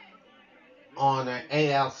now on the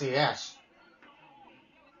ALCS,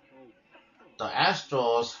 the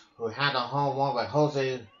Astros, who had a home run with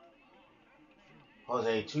Jose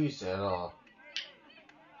Tuesday, or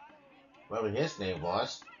whatever his name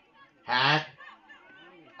was, had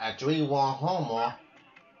a 3-1 homer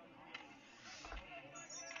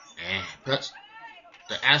and puts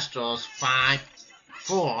the Astros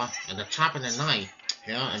 5-4 in the top of the ninth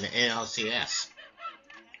here in the ALCS.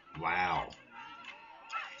 Wow.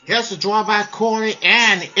 Here's the drawback corner,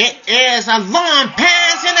 and it is a long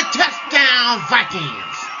pass and a touchdown,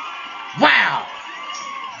 Vikings. Wow.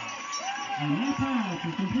 And that pass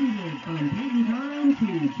is completed from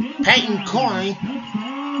Peyton Corey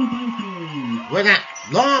touchdown Vikings. with that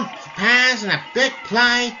long pass and a big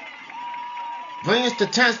play brings the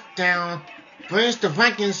touchdown, brings the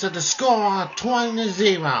Vikings to the score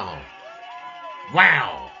 20-0.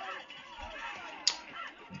 Wow.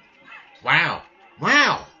 Wow.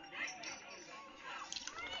 Wow.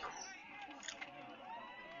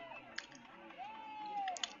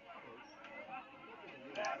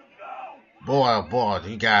 Boy, oh boy,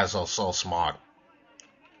 you guys are so smart.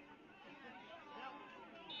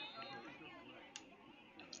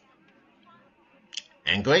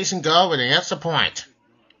 And Grayson go with an extra point.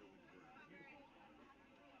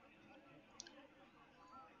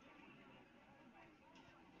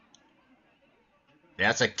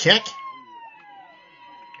 That's a kick.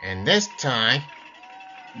 And this time,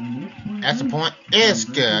 that's a point. It's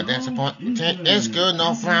good. That's a point. It's good.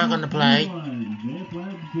 No flag on the play.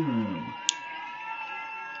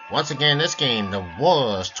 Once again, this game, the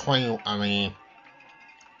Wolves 20.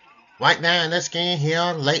 Right now in this game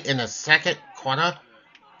here, late in the second quarter,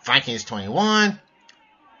 Vikings 21,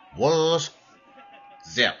 Wolves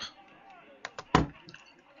zip.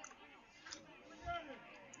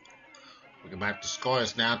 Looking back, the score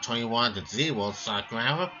is now 21-0, South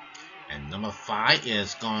Granville. And number 5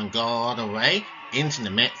 is going to go all the way into the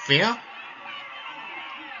midfield.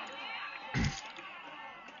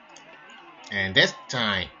 And this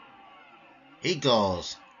time, he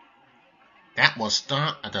goes. That will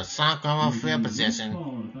start at the South Granville field position.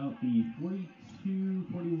 About the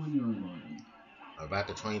 42-41 yard line. About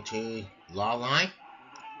the 22 law line.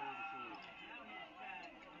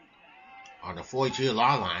 On the 42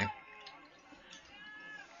 law line.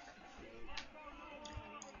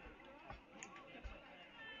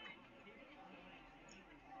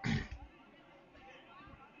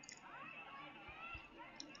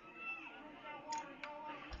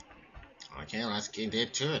 Okay, let's get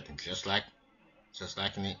into it. Just like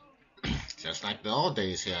the old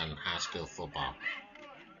days here in high school football.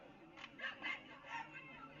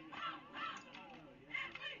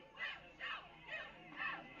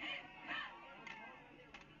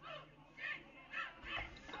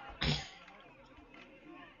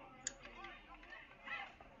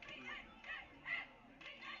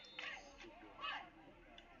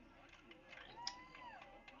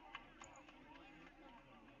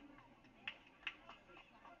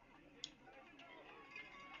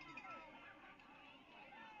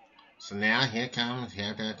 So now here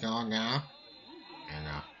they go now. And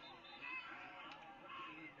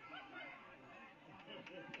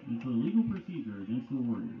It's a legal procedure against the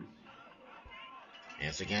Warriors.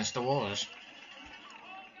 it's against the Warriors.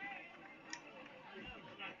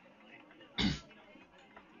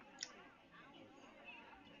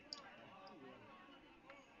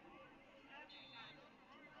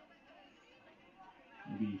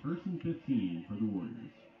 It'll be 1st and 15 for the Warriors.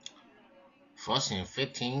 1st and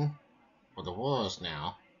 15 for the Warriors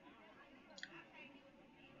now.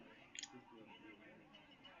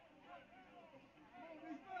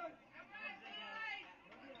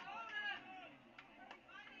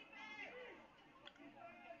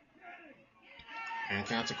 And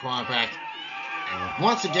comes the quarterback. And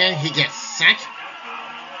once again, he gets sacked.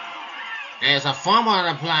 There's a fumble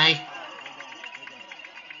on the play.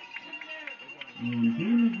 And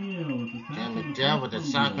Dan McGill with the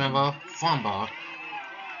sack fumble.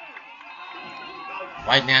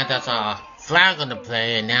 Right now, there's a flag on the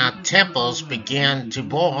play, and now Temples begin to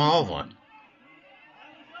ball over.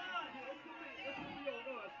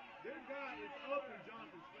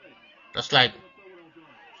 That's like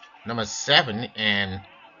number 7, and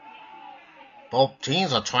both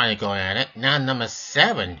teams are trying to go at it. Now number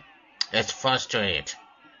 7 is frustrated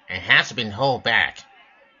and has been held back.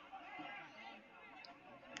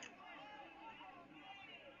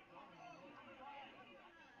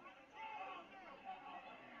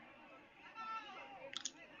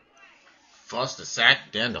 First the sack,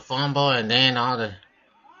 then the fumble, and then all the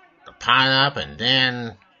pile up, and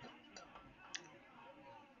then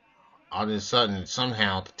all of a sudden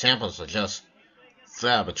somehow the tempers are just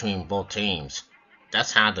fell between both teams.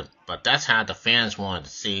 That's how the fans wanted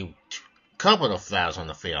to see a couple of fouls on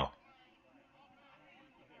the field.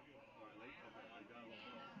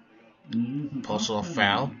 Personal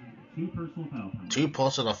foul. 2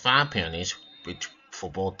 personal foul penalties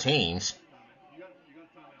for both teams.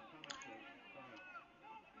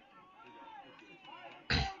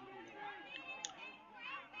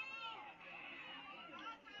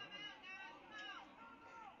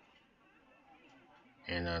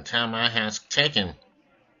 And timeout has taken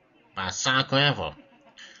by Granville.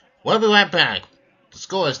 We'll be right back. The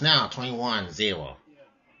score is now 21-0.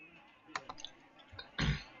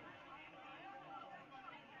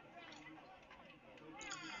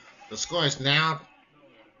 The score is now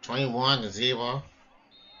 21-0.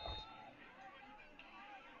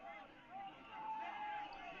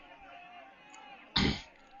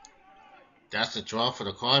 That's the draw for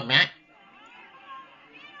the quarterback.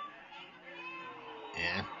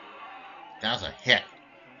 And that was a hit.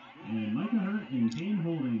 And Micah Hurt and Kane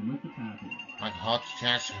Holding with the tackle. Micah Hurt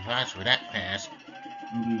catch with that pass.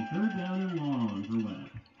 It'll be 3rd down and long for Webb.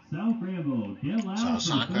 South Granville, get loud.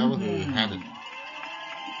 So Granville who had to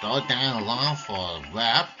throw it down long for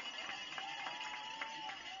Webb.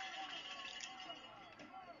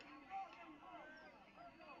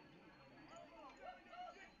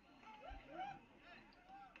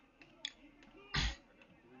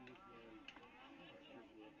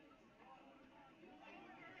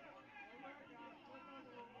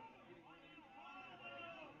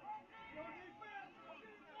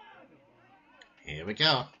 Here we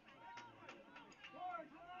go.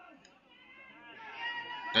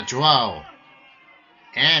 The draw.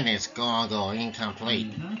 And it's going to go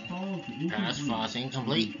incomplete. Pass falls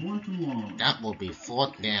incomplete. That will be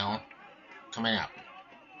 4th down coming up.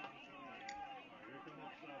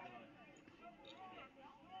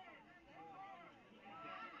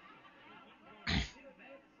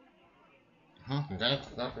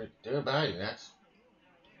 That's nothing to do about it. That's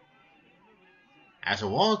as a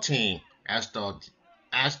world team, as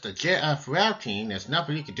the JFL team, there's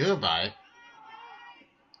nothing you can do about it.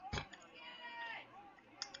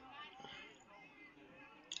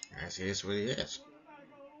 That's just what it is.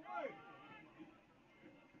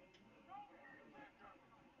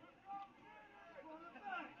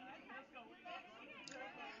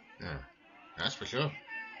 Yeah, that's for sure.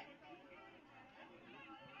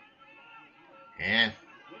 And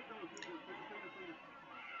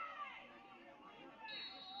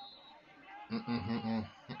South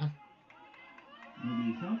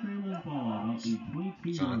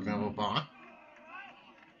Granville ball.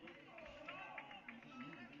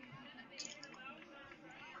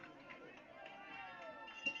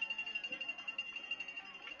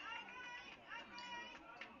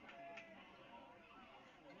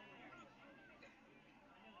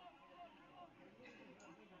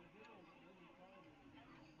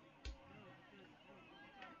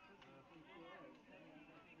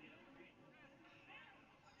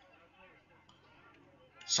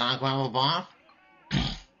 South Granville ball.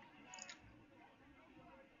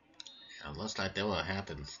 Looks like they will have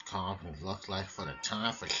to calm and look like for the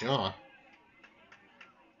time for sure.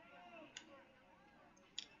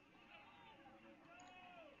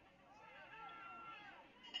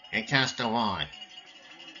 It can't still on.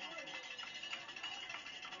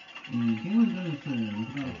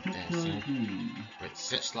 With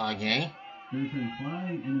 6-log game. There's a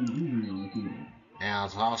flag and an injury on the field.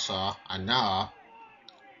 There's also another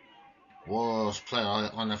Wolves player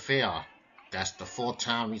on the field. That's the full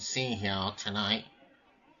time we've seen here tonight.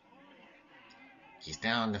 He's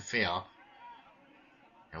down on the field.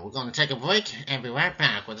 And we're going to take a break and be right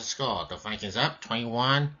back with the score. The Vikings up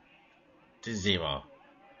 21-0.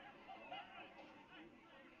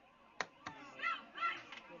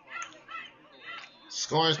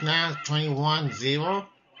 Score is now 21-0.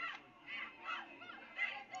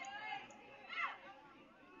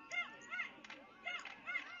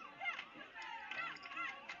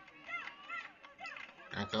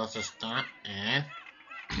 That goes to stop and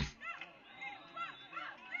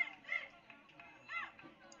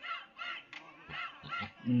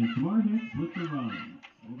Kamar Hicks with the run.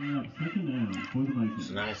 Over up second down for the Vikings.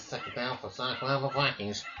 It's a nice second down for Granville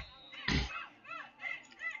Vikings.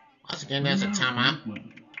 Once again, there's a timeout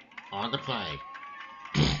on the play.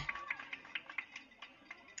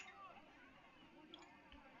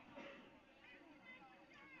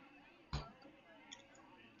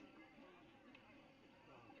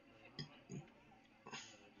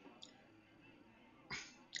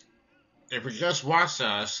 If you just watch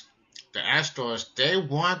us, the Astros, they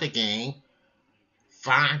won the game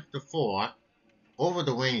 5-4 over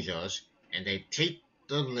the Rangers, and they take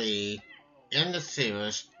the lead in the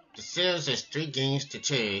series. The series is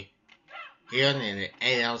 3-2 here in the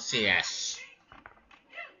ALCS.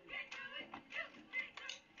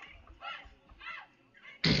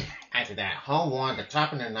 After that home run at the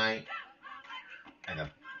top of the ninth, and a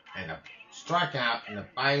strikeout in the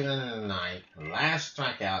bottom of the ninth, the last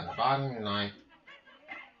strikeout in the bottom of the ninth,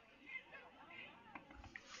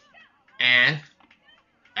 and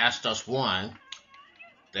Astros won.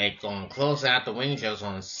 They're going to close out the Rangers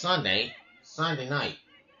on Sunday night.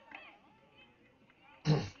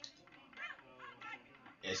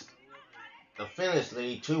 It's the Phillies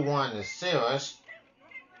lead 2-1 in the series.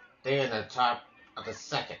 They're in the top of the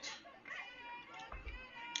second.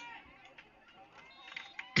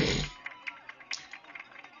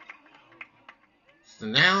 So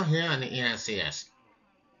now here on the NLCS.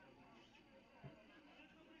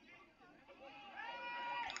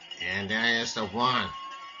 And that is the one.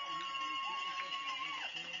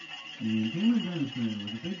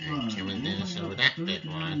 Cameron Dennison with that big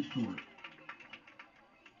one.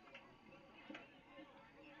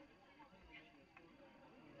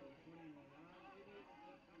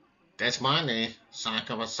 That's Monday,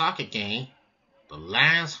 soccer game, the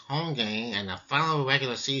last home game and the final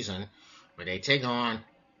regular season, where they take on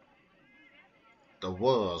the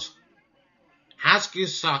Wolves. High school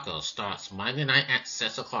soccer starts Monday night at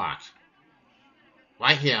 6 o'clock,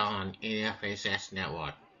 right here on NFHS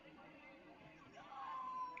Network.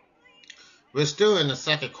 We're still in the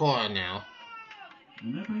second quarter now.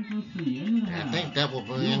 And that brings us to the end of the half. I think that will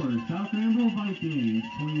bring in South Granville Vikings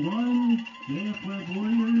 21, JF Webb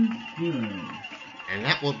Warriors 0. And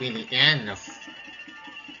that will be the end of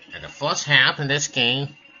the first half in this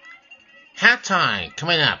game. Halftime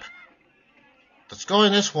coming up. The score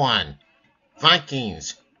in this one: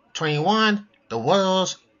 Vikings 21, the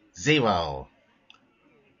Warriors 0.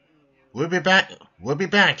 We'll be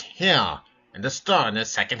back here in the start in the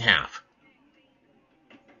second half.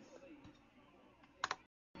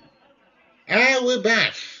 And we're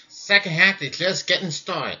back. Second half is just getting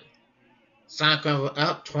started. South Granville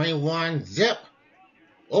up 21-0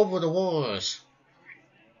 over the Warriors.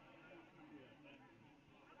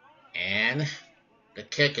 And the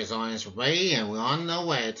kick is on its way, and we're on the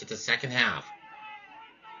way to the second half.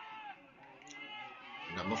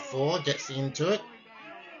 Number 4 gets into it,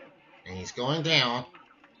 and he's going down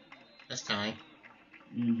this time.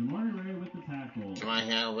 And Jamari Ray with the tackle. Jamari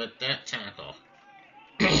Hill with that tackle.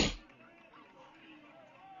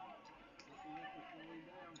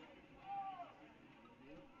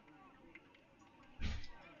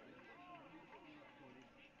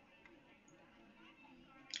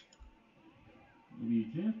 Will be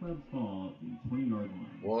Jeff Webb's ball at the 20-yard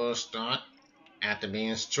line. We'll start after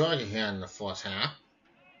being struggled here in the fourth half.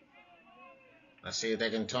 Let's see if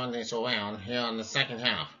they can turn this around here in the second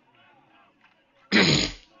half.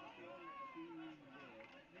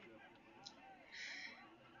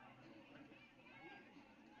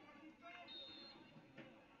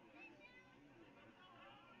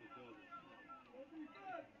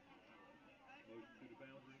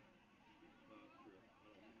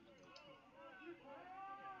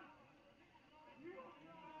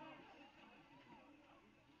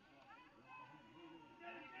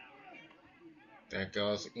 There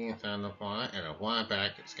goes Ethan the point, and a one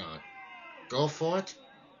back is going to go for it.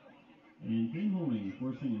 And pin holding,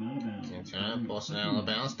 forcing him out of bounds. In time, forcing out of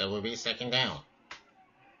bounds. That will be second down.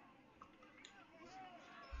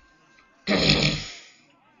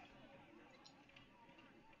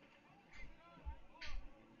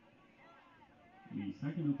 The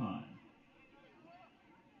 2nd and 5.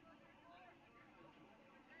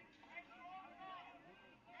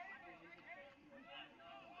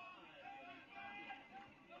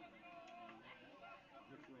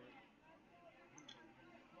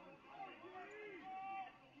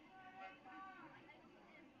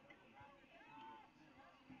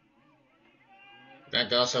 That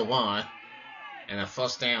does a one, and a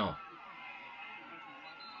first down.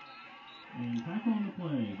 And tackle on the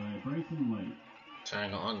play by Bryson White.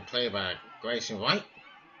 Tackle on the play by Grayson White.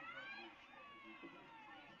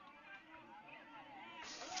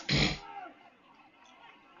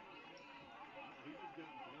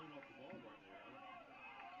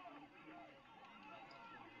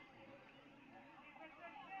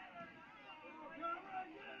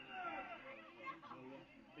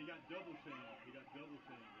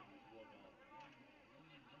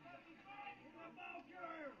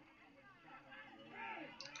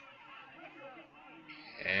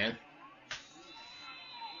 And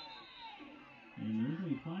there's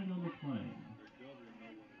a flag on the play.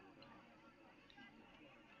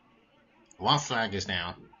 one flag is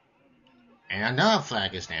down. And another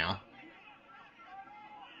flag is down.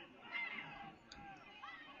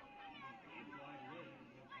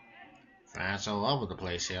 Flags all over the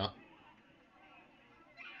place here.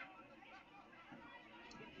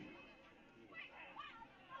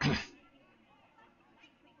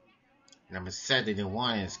 Number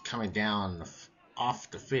 71 is coming down off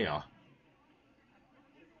the field.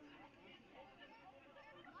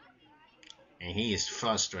 And he is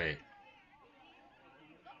frustrated.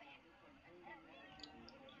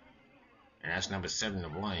 And that's number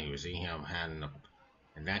 71. You see him having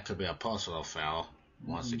and that could be a personal foul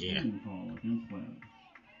once again.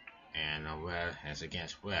 And Webb is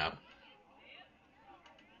against Webb.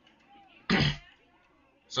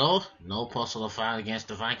 So, no personal foul against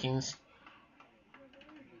the Vikings.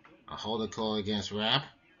 A holder call against Webb.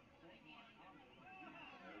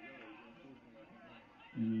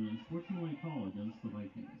 And an unsportsmanlike call against the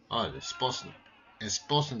Vikings. Oh, it's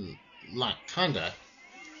supposed to like conduct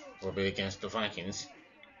will be against the Vikings.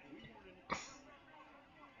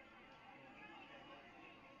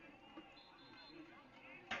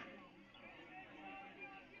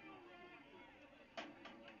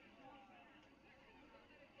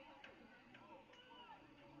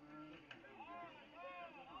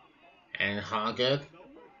 And Hoggett.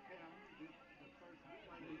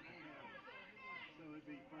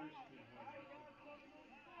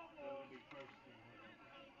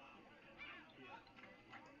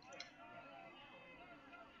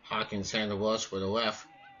 Hawkins handle was with a left.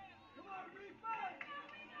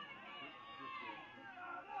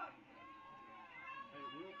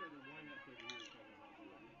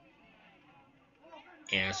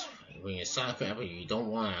 Yes, when you're soccer, you don't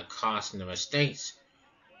want to cost the mistakes.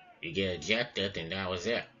 You get ejected, and that was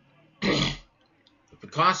it.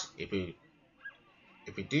 if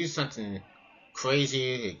you do something crazy,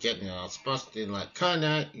 you get supposed to like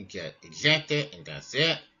conduct, you get ejected, and that's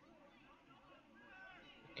it.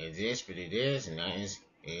 It is what it is, and it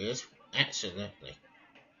is absolutely.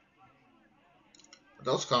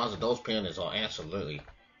 Those calls and those penalties are absolutely.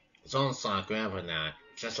 It's on Granville now,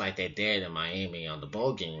 just like they did in Miami on the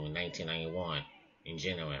bowl game in 1991 in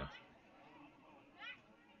January.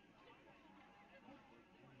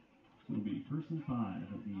 It will be 1st and 5 at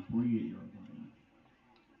the 48-yard line.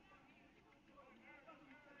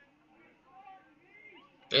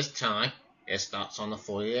 This time, it starts on the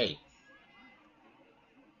 48.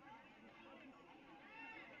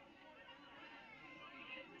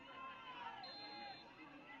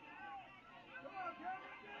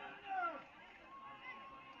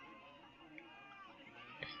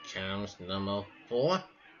 Here comes number 4. And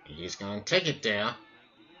he's going to take it down.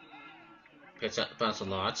 Picks up a bunch of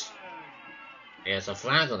lots. There's a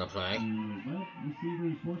flag on the play. Webb receiver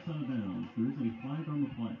is forced out of bounds. There is a flag on the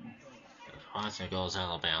play. Hudson goes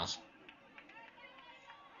out of bounds.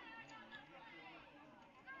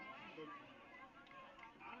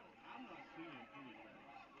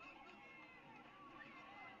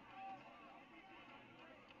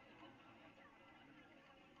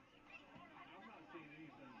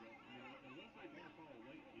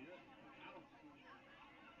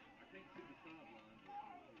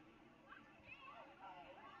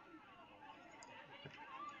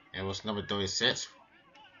 It was number 36.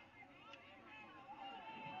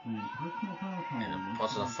 Personal foul call. And a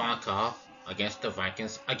personal foul call against the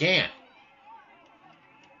Vikings again.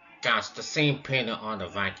 Gosh, the same pattern on the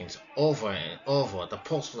Vikings over and over. The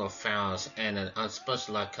personal fouls and an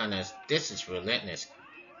unspecialized conduct. This is relentless.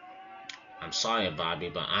 I'm sorry, Bobby,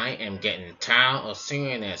 but I am getting tired of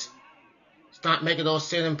seeing this. Stop making those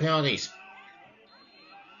sitting penalties.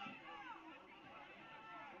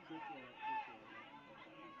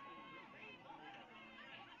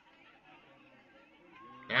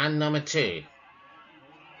 Now number 2.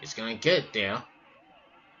 He's going to get it there.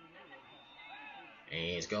 And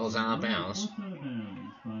he goes out of bounds.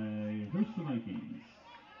 And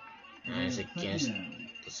it's against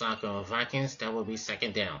the Sacramento Vikings. That will be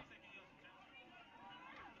second down.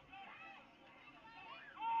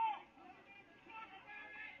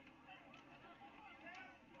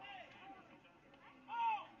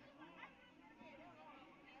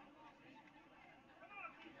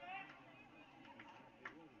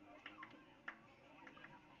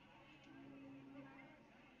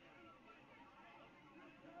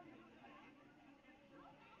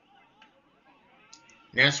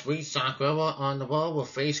 Next week, Granville on the road will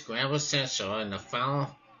face Granville Central in the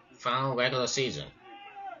final regular season.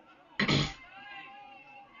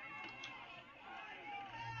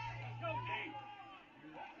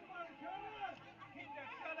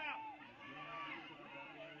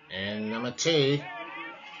 And number 2,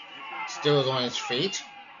 still on his feet.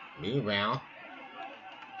 Rebound.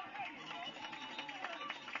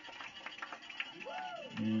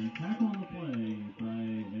 And tackle on the play by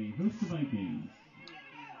a host of Vikings.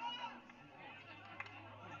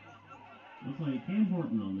 Looks like Cam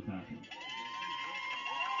Horton on the tackle.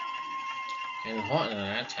 And Horton on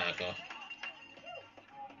that tackle.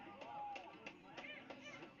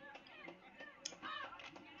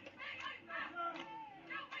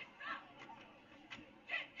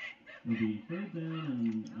 It'll be third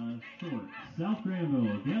down and short. South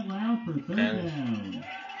Granville, get loud for third down.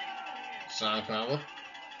 South Granville.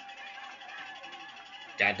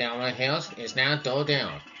 That down right here is now throw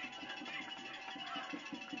down.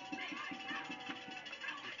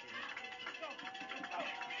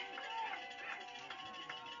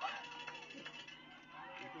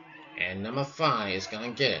 And number 5 is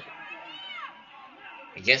going to get it.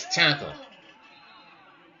 He gets tackled.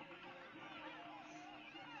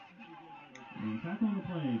 And tackle on the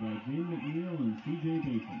play by Jay McNeil and C.J.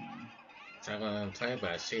 Basin. Tackle on the play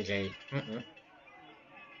by C.J.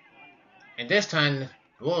 And this time, the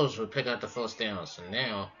Wolves will pick up the first down. So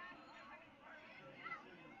now,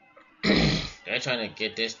 they're trying to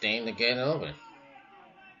get this thing to get over.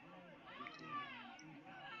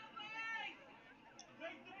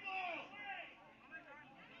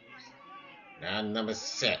 Now number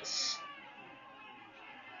 6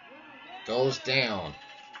 goes down.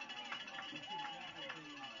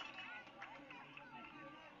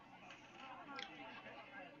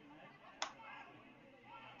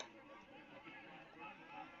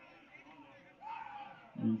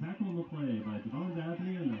 And tackle on the play by Devon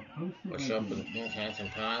Dabney and the host of What's up for the Newcastle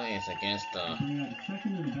Pilot is against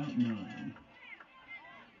second and about 9.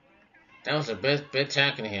 That was a bit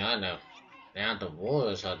tackling here, I know. Now the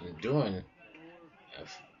Warriors are doing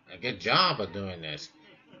a good job of doing this.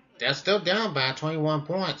 They're still down by 21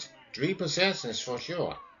 points. 3 possessions for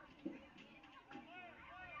sure.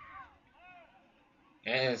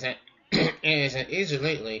 It isn't easy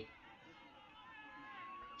lately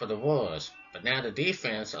for the Warriors. But now the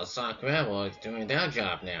defense of South Granville is doing their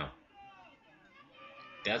job now.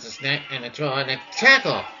 There's a snap and a throw and a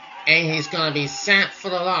tackle. And he's going to be sacked for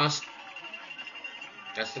the loss.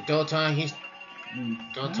 That's the third time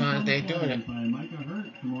they're doing it.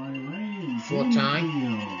 Fourth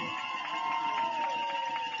time.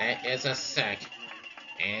 That is a sack.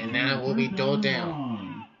 And now we'll be thrown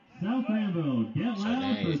down. South Granville, get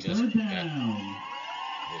loud for third down.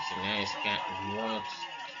 Now he's got more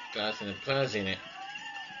guys in the players in it.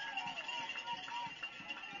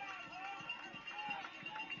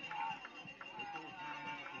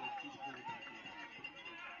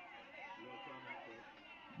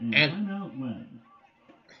 And timeout, Webb.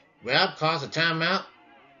 Webb calls a timeout.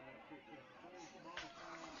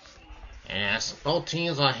 And as both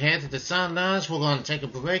teams are headed to the sidelines, we're going to take a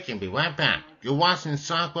break and be right back. You're watching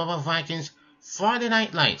South Granville Vikings Friday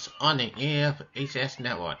Night Lights on the AFHS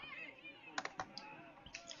Network.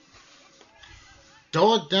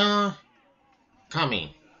 Third down coming.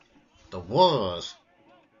 The Warriors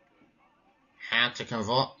have to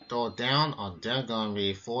convert third down or they're going to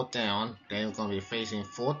be fourth down. They're going to be facing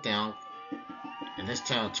fourth down in this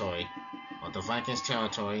territory, or the Vikings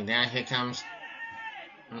territory. Now here comes.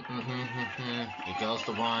 He goes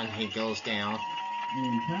to one. He goes down.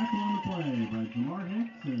 And tackle on the play by Jamar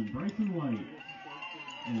Hicks and Bryson White.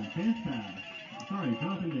 And chance pass. Sorry,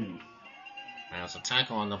 Jonathan Davis. There's a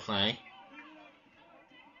tackle on the play.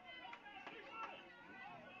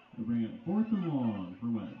 We'll bring it 4th and long for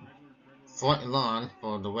Webb. 4th and long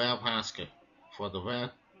for the Webb basket. For the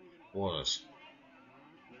Red Warriors.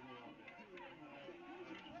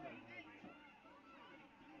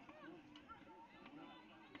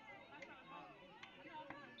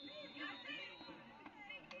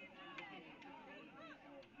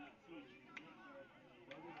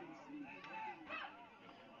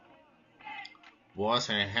 Warriors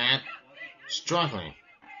had struggling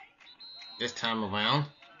this time around.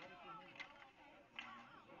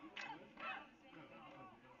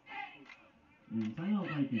 And timeout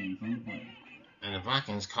Vikings on the play. And the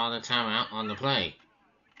Vikings called a timeout on the play.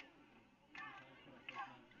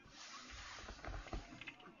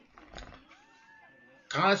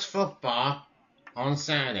 College football on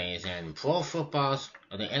Saturdays and pro football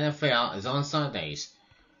of the NFL is on Sundays.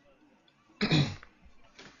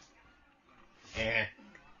 And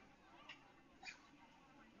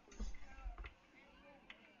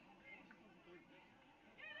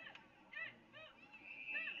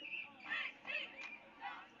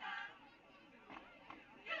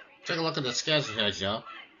take a look at the schedule here, Joe.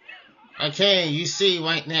 Okay, you see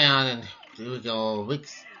right now, and here we go, week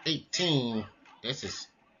 18. This is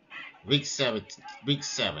week 7. Week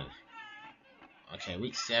 7. Okay,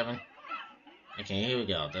 week 7. Okay, here we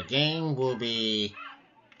go. The game will be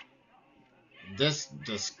this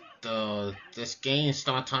game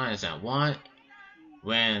start time is at 1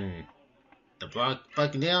 when the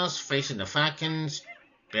Buccaneers facing the Falcons,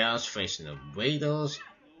 Bears facing the Raiders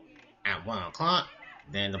at 1 o'clock.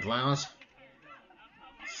 Then the Browns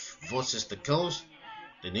versus the Colts,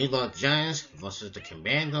 the New York Giants versus the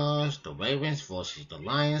Commanders, the Ravens versus the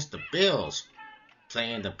Lions, the Bills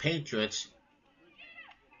playing the Patriots.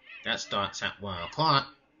 That starts at 1 o'clock.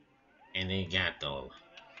 And then you got the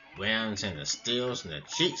Rams and the Steelers and the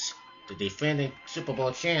Chiefs, the defending Super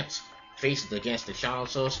Bowl champs, facing against the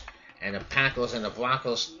Chargers, and the Packers and the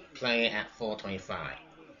Broncos playing at 4:25.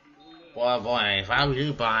 Boy, if I were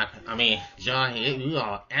you, Bob, John, you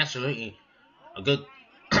are absolutely a good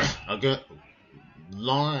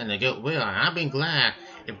Lord and a good will. And I've been glad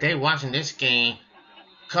if they watching this game,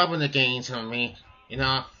 covering the games for me. You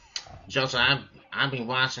know, Joseph, I've been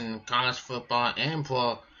watching college football and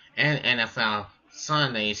pro and NFL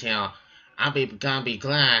Sundays here. Gonna be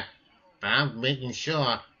glad, but I'm making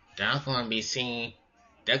sure that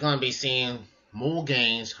they're gonna be seeing more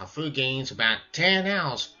games, a few games about 10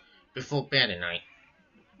 hours before bed at night.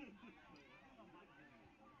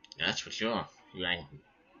 That's for sure.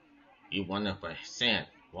 You 100%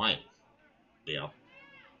 right, Bill.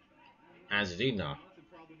 How did you know?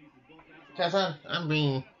 Because I've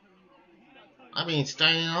been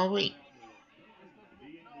studying all week.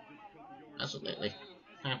 Absolutely.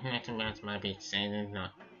 Might be saying it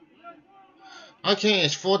not. Okay,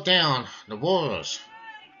 it's 4th down. The Warriors.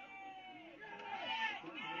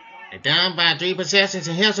 They're down by 3 possessions,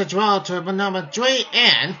 and here's a draw to number 3,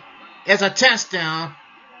 and it's a touchdown.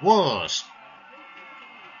 Warriors.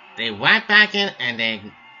 They right back in, and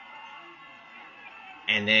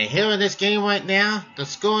they're here in this game right now. The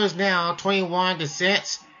score is now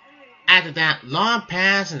 21-6. After that long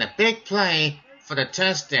pass and a big play for the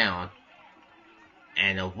touchdown.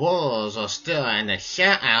 And the Wolves are still, and the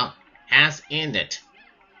shutout has ended.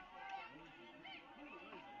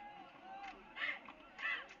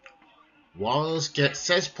 Warriors get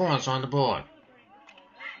 6 points on the board.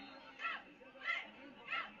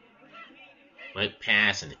 Great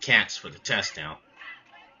pass and the Cats for the touchdown.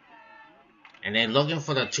 And they're looking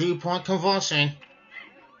for the 2-point conversion.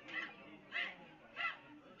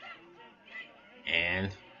 And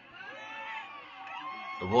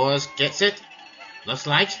the Warriors gets it. Looks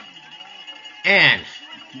like. And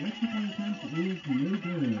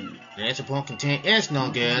the extra point content is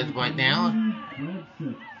no good right now.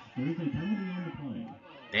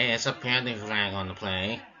 There's a penalty flag on the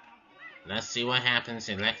play. Let's see what happens,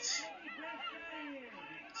 and let's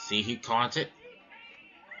see who calls it.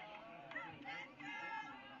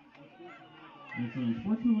 It's an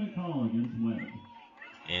unsportsmanlike call against Webb.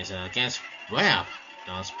 It's against Webb.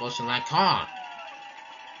 The unsportsmanlike call.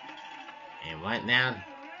 And right now,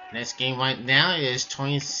 next game right now is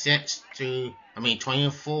 24.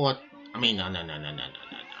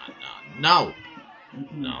 No.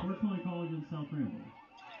 It's an unsportsmanlike call against South Granville.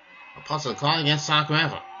 A personal call against South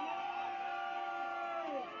Granville.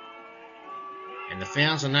 And the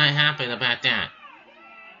fans are not happy about that.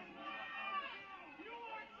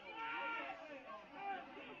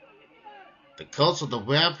 The coach of the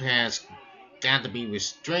Webb has got to be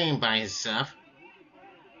restrained by himself.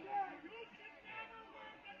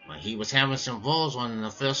 But he was having some roles on an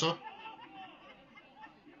official.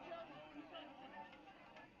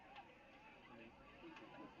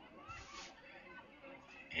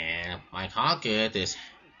 And Mike Hawgood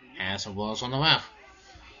has some roles on the ref.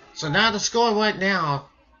 So now the score right now,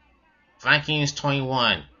 Vikings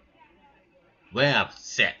 21, Webb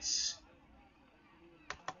 6.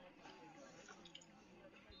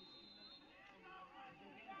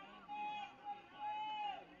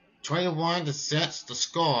 To 6 the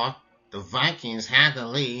score. The Vikings had the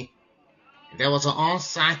lead. There was an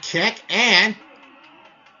onside kick, and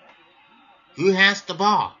who has the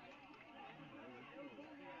ball?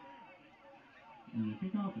 And the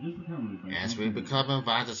kickoff is recovered by As we recovered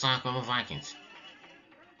by the Sacramento Vikings.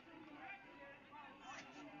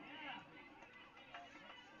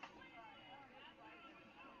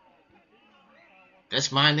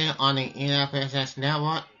 This Monday on the NFSS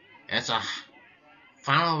Network, it's a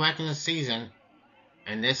final regular season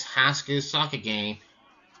in this high school soccer game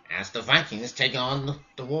as the Vikings take on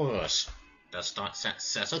the Warriors. That starts at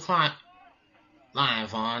 6 o'clock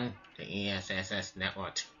live on the ESSS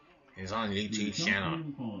Network. It's on the YouTube channel.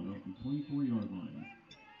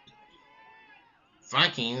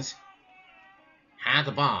 Vikings had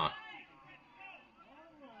the ball.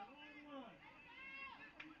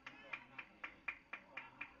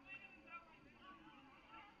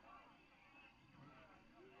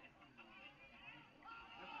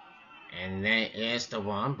 And there is the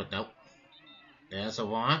one, but nope. There's the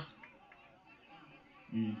one.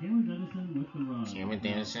 And Cameron Dennison with the run. Cameron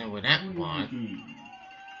Dennison with that one.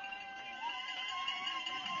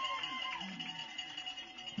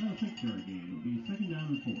 Now 6-yard game. It'll be 2nd down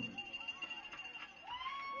and 4.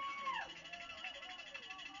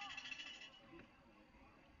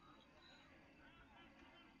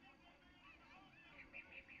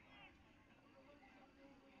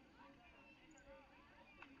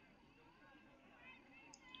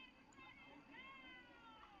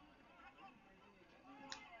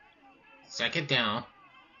 Second down.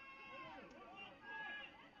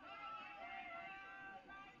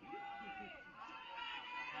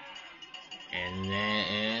 And there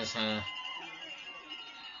is a...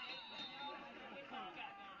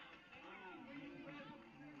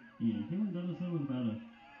 And Cameron Dennison with about a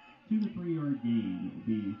 2 to 3 yard gain. It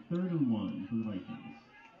will be 3rd and 1 for the Vikings.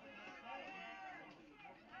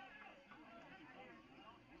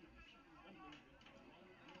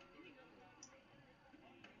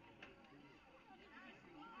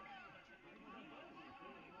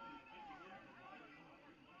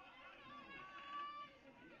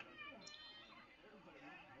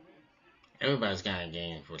 Everybody's got a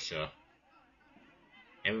game for sure.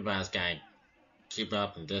 Everybody's got to keep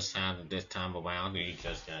up in this time around. You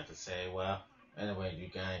just got to say, well, anyway, you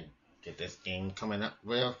got to get this game coming up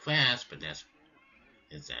real fast, but that's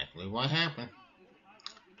exactly what happened.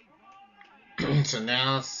 So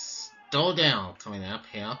now, slow down coming up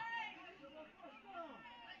here.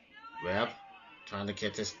 Webb trying to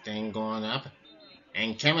get this thing going up.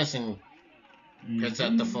 And Kemerson picks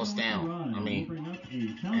up the first down.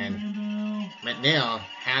 And McNeil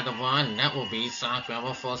had the run, and that will be South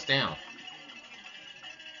Granville first down.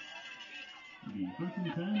 The 1st and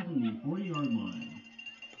 10 from the 40-yard line.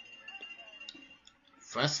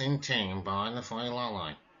 1st and 10 behind the 40-yard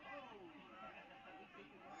line.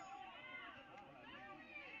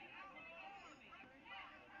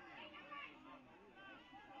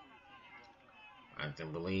 I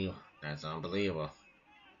can believe that's unbelievable.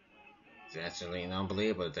 It's actually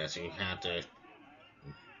unbelievable that you have to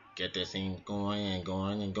get this thing going and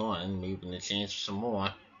going and going, moving the chains some more.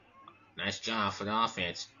 Nice job for the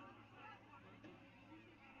offense.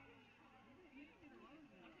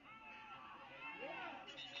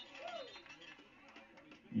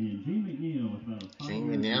 And Gene McNeil with about a 5 Gene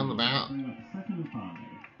McNeil about 2nd and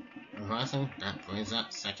 5. Russell, that brings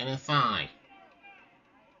up 2nd and 5.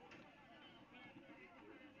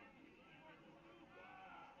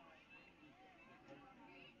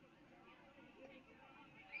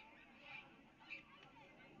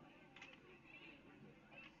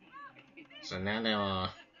 So now they're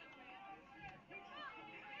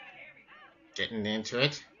getting into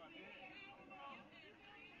it.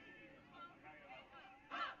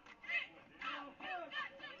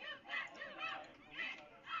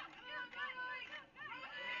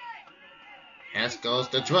 As goes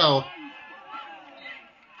the drill.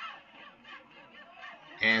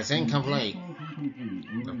 And it's incomplete.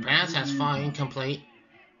 The pass has fallen incomplete.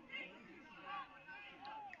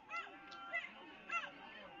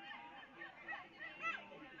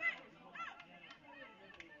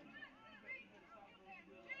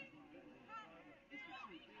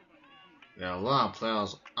 There are a lot of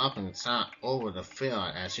players up and down over the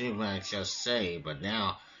field, as you might just say, but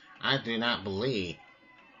now I do not believe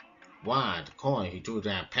why the corner he threw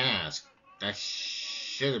that pass. That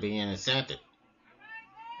should have been intercepted.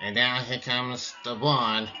 And now here comes the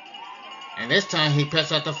one. And this time he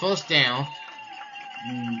picks up the first down.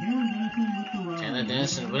 Tanner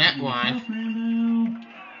Denison with that one.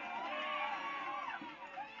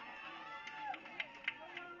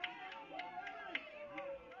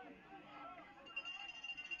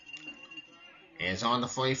 It's on the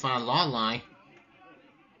 45-yard line.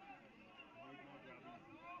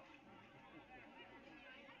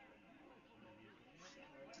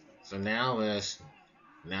 So now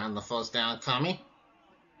the first down coming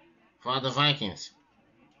for the Vikings.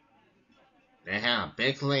 They have a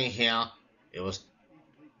big lead here.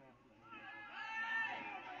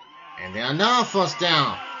 And then another first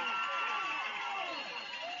down.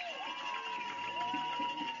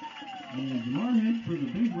 And Jamar Hicks for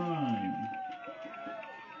the big run.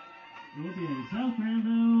 It will be a South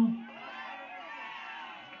Granville.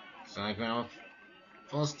 South Granville,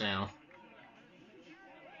 first down.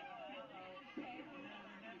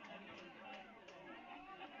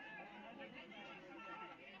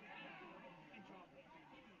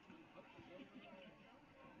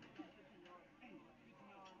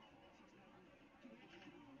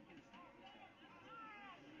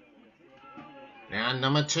 Now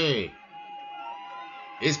number 2.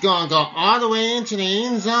 It's going to go all the way into the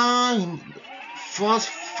end zone. First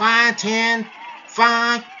 5, 10,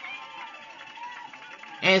 5.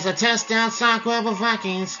 And it's a touchdown, South Granville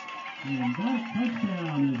Vikings. And that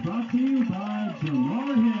touchdown is brought to you by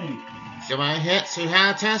Jamar Hicks. Jamar Hicks, who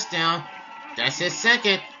had a touchdown. That's his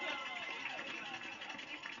second.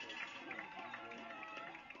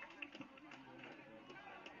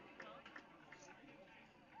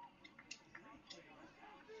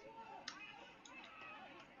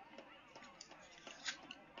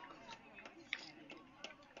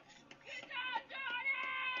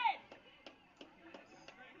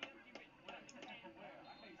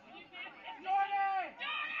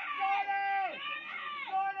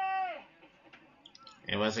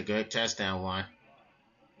 It was a good touchdown one.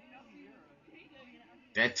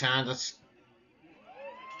 That time the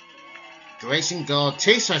Grayson goal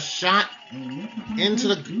takes a shot into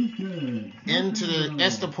the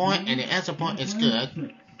extra point, and the extra point is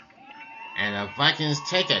good. And the Vikings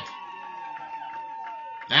take it.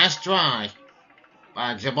 Last drive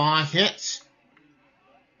by Jamar Hicks.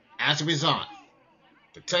 As a result,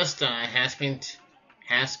 the touchdown has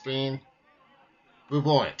been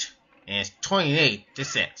rewarded. And it's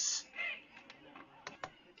 28-6.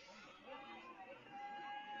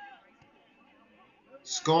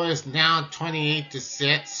 Score is now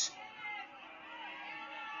 28-6.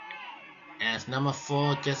 As number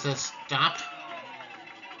 4 gets a stop.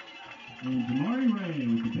 And Jamari Ray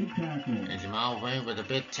with the big tackle. And Jamal Ray with a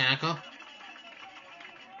big tackle.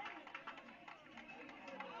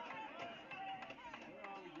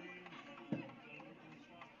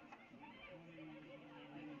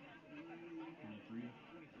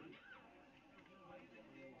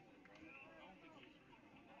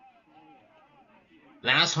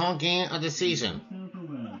 Last home game of the season.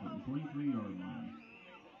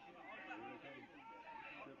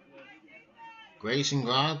 Grayson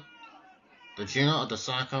Guard, the junior of the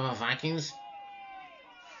South Granville Vikings.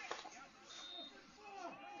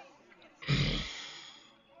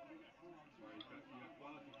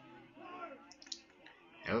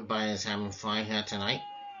 Everybody is having fun here tonight.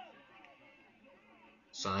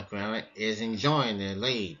 South Granville is enjoying their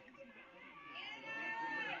lead.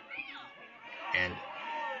 And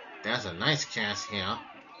that's a nice cast here.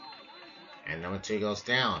 And number 2 goes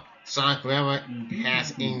down. South Granville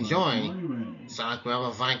has enjoyed. South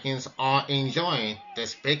Granville Vikings are enjoying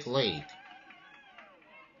this big lead.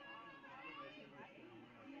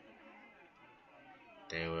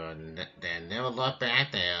 They never look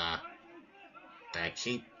back. They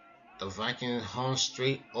keep the Vikings home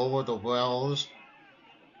streak over the Wells.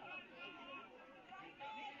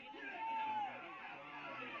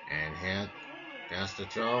 And here, that's the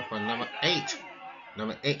throw for number 8.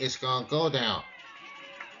 Number 8 is going to go down.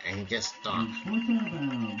 And he gets stopped. Forced out of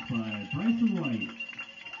bounds by Bryson White.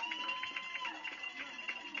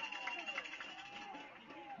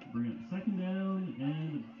 Bring up second down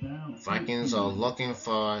and about. Vikings are looking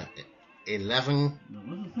for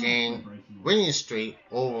 11-game winning streak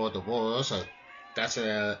over the Warriors. So that's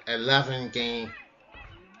an 11-game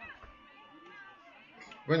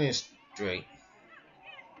winning streak.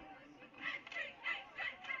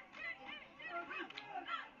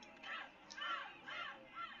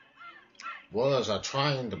 Warriors are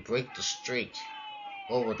trying to break the streak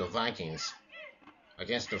over the Vikings,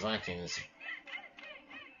 against the Vikings,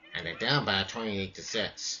 and they're down by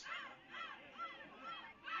 28-6.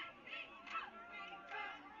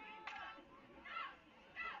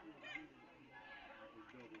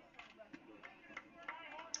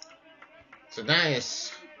 So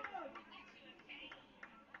nice.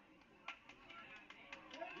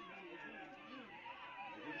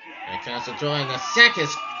 And counts the draw, and the sack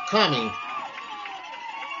is coming.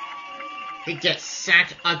 He gets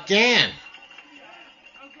sacked again.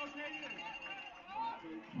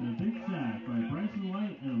 And a big sack by Bryson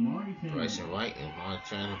White and Amari Taylor. Bryson White and Mark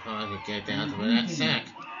trying to get down to that sack.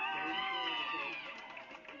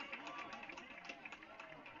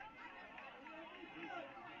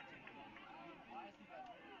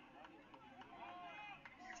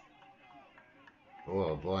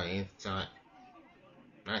 Oh boy, inside.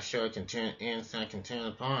 Not sure it can turn inside can turn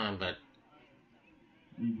upon, but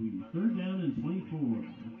third down and 24.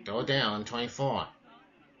 Third down, 24.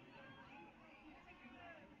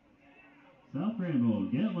 South Granville,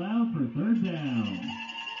 get loud for third down.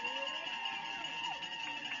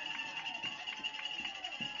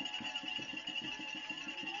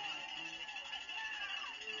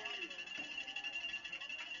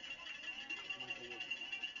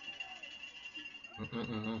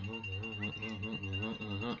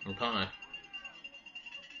 Upon.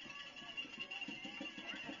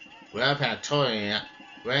 Webb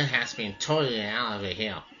has been totally out of it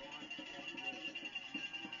here.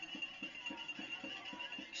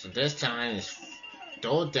 So this time it's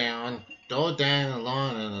throw down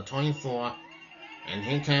along in the 24, and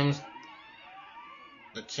here comes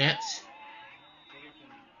the catch.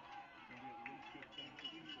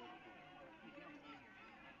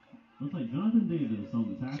 Looks like Jonathan Davis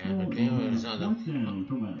on the tackle. Davis on the fourth down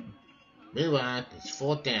for Webb. Meanwhile, it's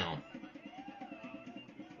fourth down.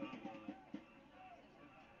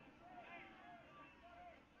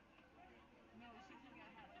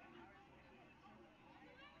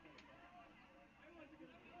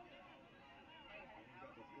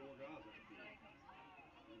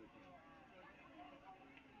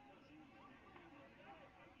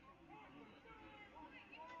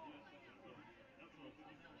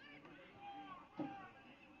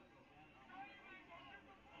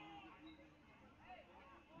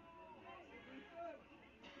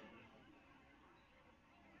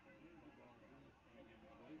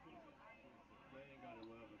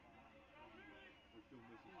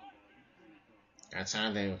 That's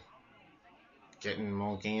how they're getting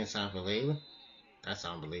more games, I believe. That's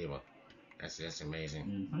unbelievable. That's amazing.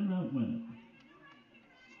 And timeout Webb.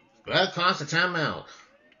 Webb calls the timeout.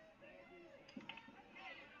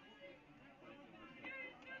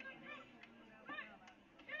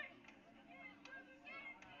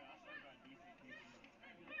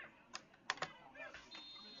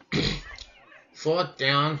 Fourth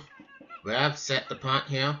down. Webb set the punt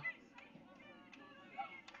here.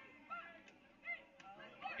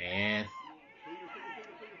 And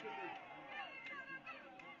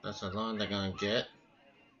that's as long as they're going to get.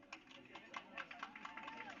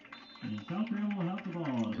 And South Granville will have the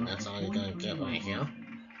ball. And that's all you're going to get right here.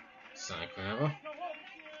 Side grabber.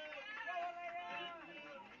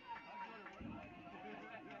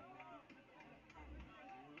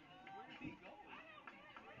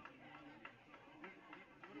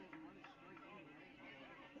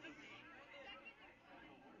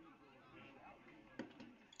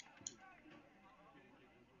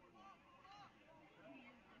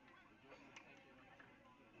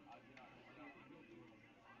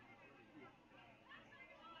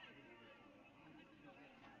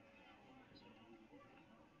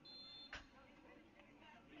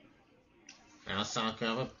 Now side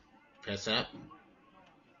grabber. Press up.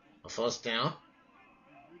 A first down.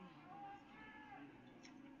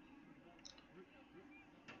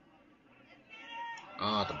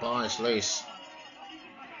 Oh, the ball is loose.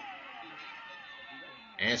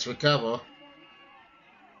 And it's recovered.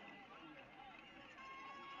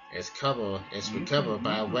 It's recovered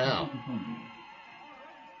by Webb.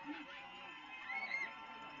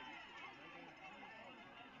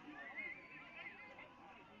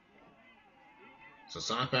 So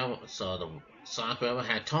the Soccer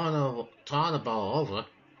had torn the ball over.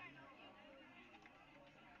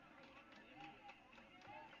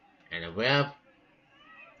 And the Webb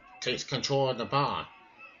takes control of the ball.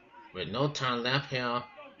 With no time left here,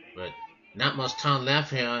 with not much time left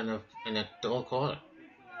here in the third quarter.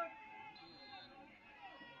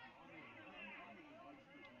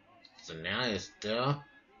 So now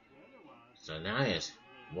it's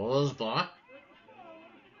Wolves ball.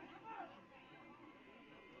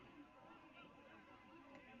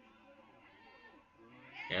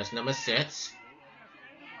 Here's number 6.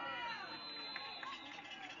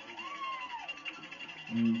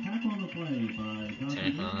 And tap on the play by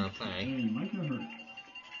Jonathan Tap on the Davis play. and Micah Hurts.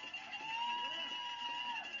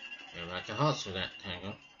 And Micah Hurts for that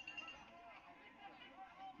tackle.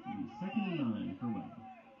 Second and 9 for Webb.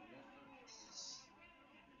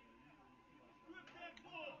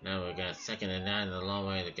 Now we got 2nd and 9 and a long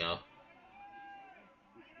way to go.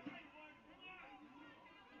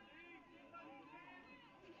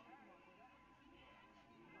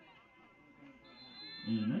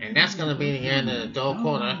 And that's going to be the end of the third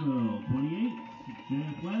quarter. 28,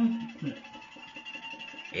 JF West 6.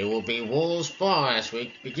 It will be Wolves ball as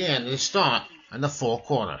we begin to start in the fourth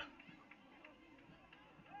quarter.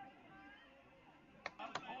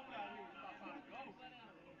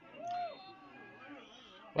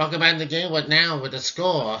 Welcome back to the game with the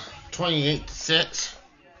score 28-6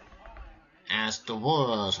 as the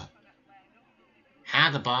Wolves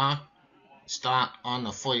had the ball, start on the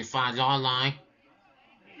 45-yard line,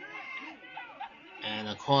 and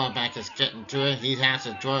the quarterback is getting to it. He has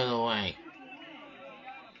to throw it away.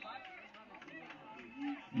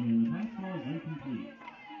 And the pass ball is incomplete.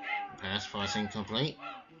 The pass ball is incomplete.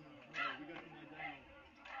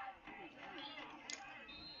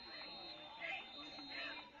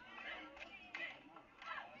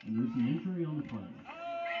 And there's an injury on the play.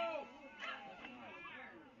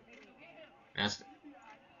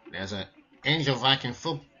 There's an Angel Viking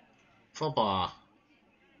football.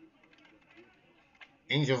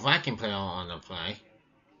 Angel Viking player on the play.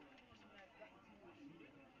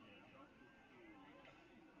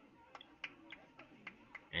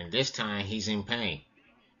 And this time he's in pain.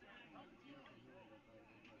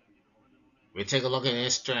 We'll take a look at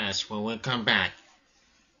his stress when we come back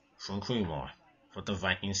from Creedmoor for the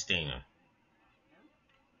Vikings Stadium.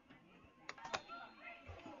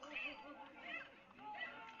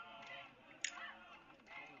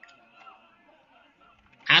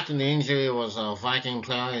 After the injury was a Viking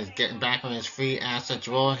player is getting back on his feet as the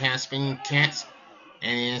draw has been catched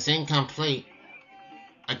and it's incomplete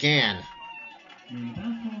again. And the pass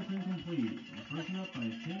ball is incomplete. Broken up by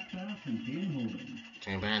Chance Bass and Dan Holding.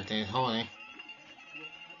 Chance Bass and Dan Holding.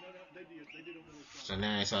 So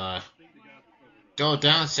now it's a throw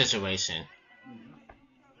down situation.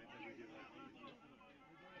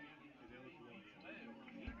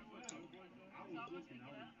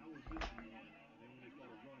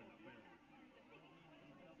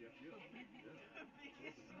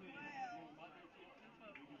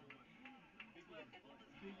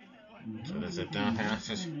 So there's a down pass.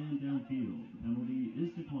 Downfield. The penalty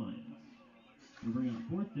is declined. We bring up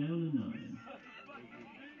 4th down and 9.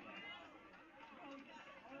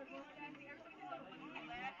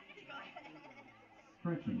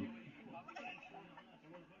 Correction.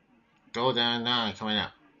 Throw down 9 coming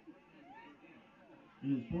up. It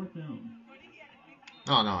is 4th down.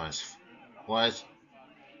 No, it's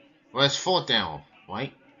 4th down,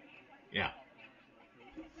 right? Yeah.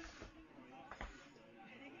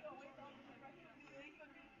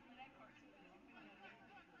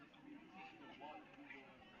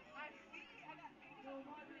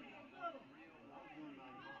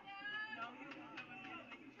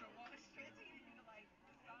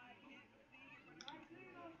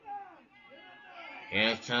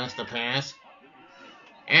 Here comes the pass.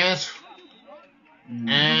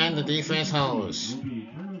 And the defense holds.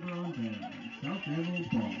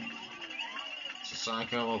 So South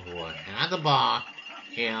Granville will have the ball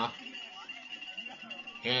here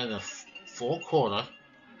in the fourth quarter.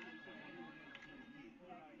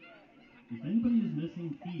 If anybody is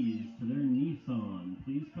missing keys to their Nissan,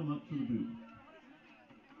 please come up to the booth.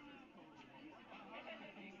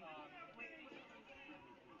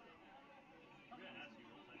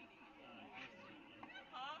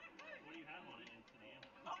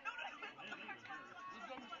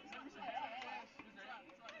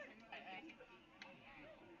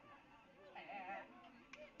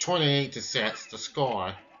 (28 to 6) the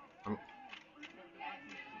score.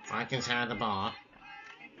 Vikings had the ball.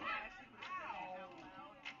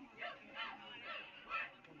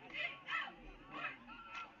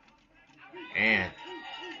 And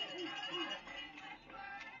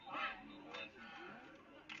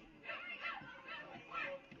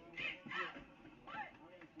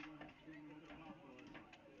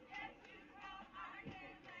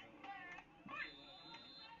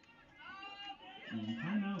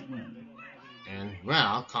timeout Webb. And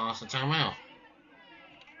well, calls a timeout.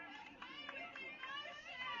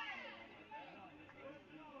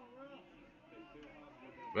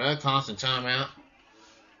 Well, calls a timeout.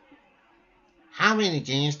 How many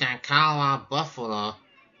games did Colorado Buffalo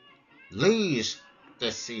lose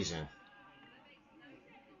this season.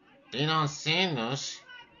 Deion Sanders,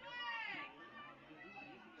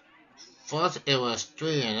 first it was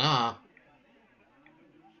 3-0,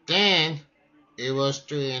 then it was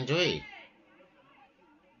 3-3.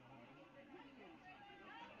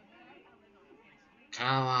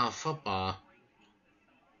 Colorado football,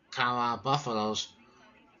 Colorado Buffaloes,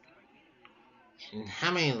 and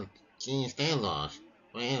how many teams they lost?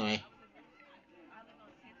 Well, anyway.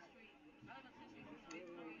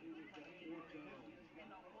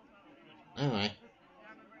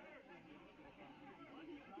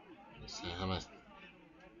 Let's see how much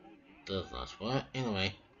they lost. What?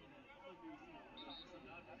 Anyway,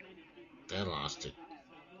 they lost it.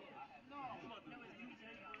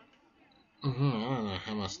 I don't know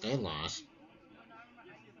how much they lost.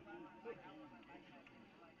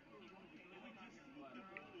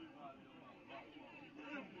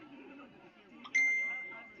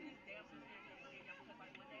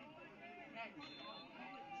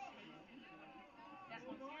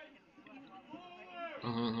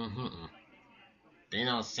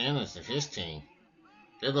 Deion Sanders and his team.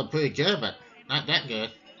 They look pretty good, but not that good.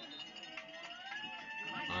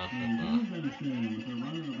 And James Edison with a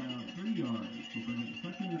run of about 3 yards will bring it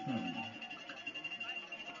 2nd and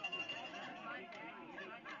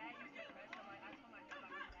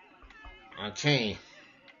 7. Okay.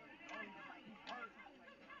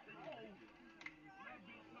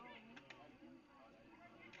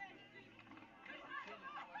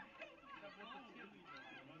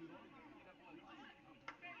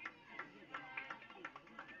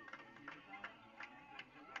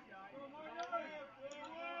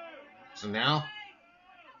 So now,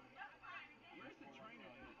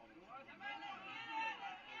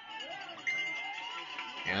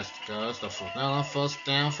 here goes the another first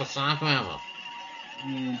down for Granville.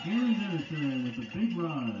 And James Edison with a big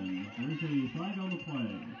run. There's a flag on the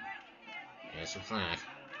play. There's a flag.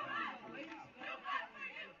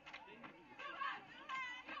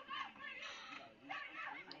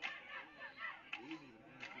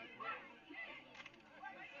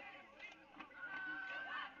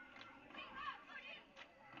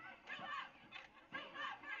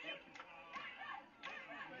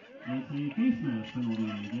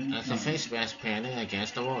 That's a face mask penalty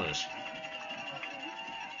against the Warriors.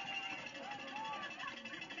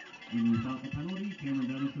 Even without the penalty, Cameron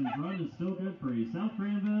Dennison's run is still good for a South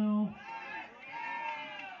Granville.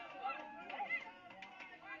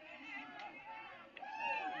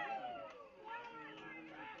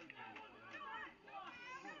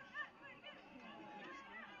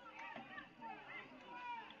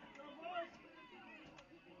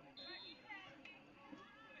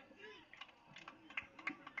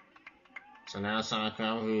 So now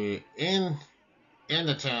Granville in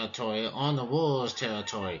the territory, on the Wolves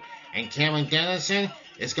territory. And Cameron Dennison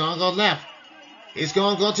is going to go left. He's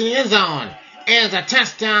going to go to the end zone. And a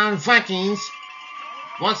touchdown, Vikings,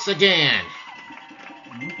 once again.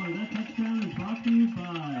 Looks like that touchdown is brought to you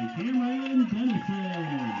by Cameron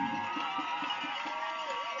Dennison.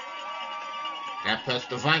 That puts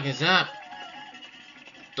the Vikings up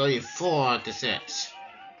 34-6.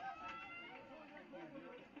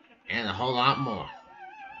 And a whole lot more.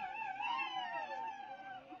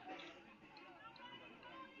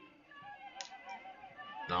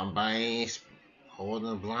 Nobody's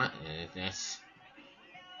holding the block. That's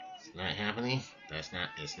not happening. It's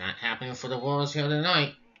not happening for the Warriors here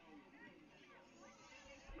tonight.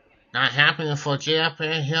 Not happening for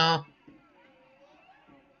JFA here.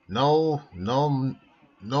 No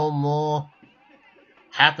more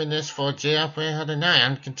happiness for JFA here tonight.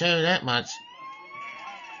 I can tell you that much.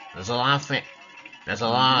 There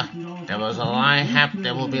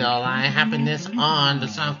will be a lot of happiness on the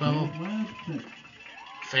South Granville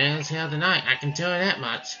fans here tonight. I can tell you that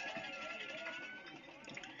much.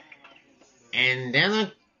 And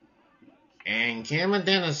Cameron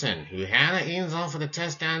Dennison, who had an end zone for the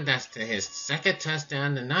touchdown, that's his second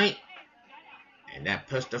touchdown tonight. And that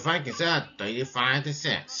puts the Vikings up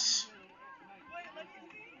 35-6.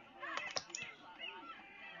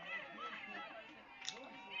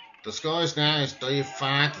 The score is now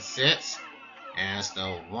 35-6 as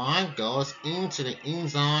the one goes into the end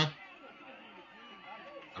zone.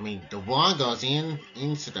 The one goes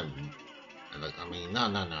into the.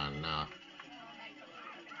 No.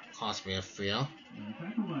 Cost me a field.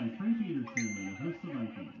 Tackled by Trey Peterson and the host of the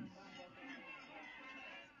Vikings.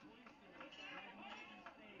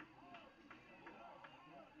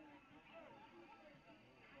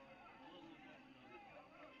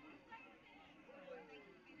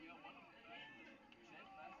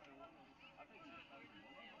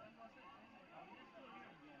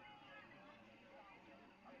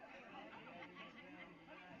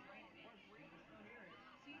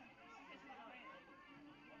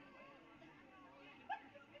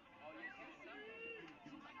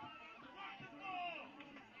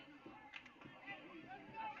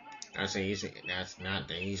 That's not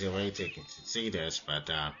the easy way to see this, but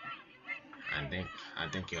I think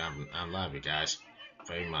I love you guys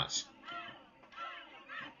very much.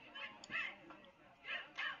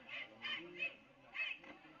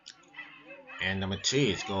 And number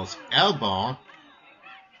 2 goes elbow.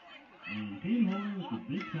 And Peyton Holder with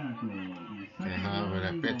the big tackle. With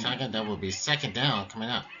a big tackle, that will be second down coming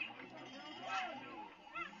up.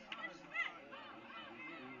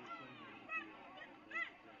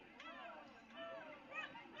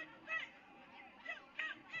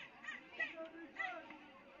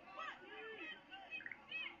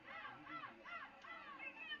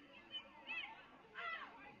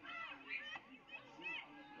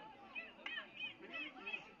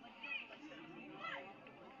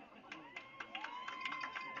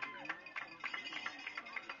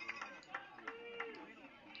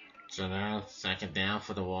 So now second down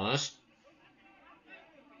for the Warriors.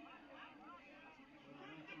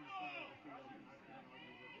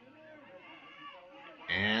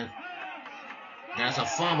 And that's a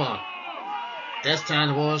fumble. This time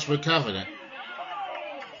the Warriors recovered it.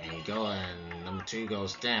 And number 2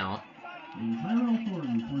 goes down. And Tyrell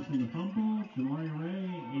Thornton forcing the fumble. Jamari Ray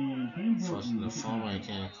and Cam Horton. Forcing the fumble, I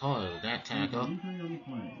can't call it that tackle. Injury on the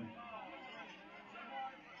play.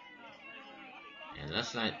 And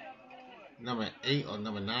that's like number 8 or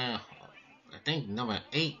number 9. I think number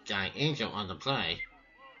 8 got injured on the play.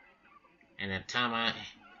 And the timeout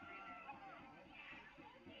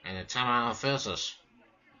officials.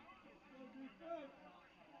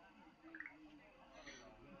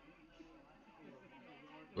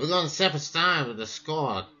 We're going to step aside with the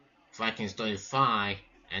score. Vikings 35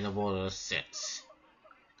 and the Warriors 6.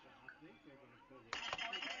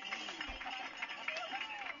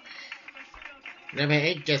 Number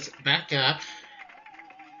 8 gets back up.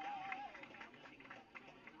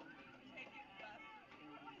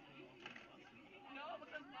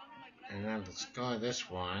 And now the score of this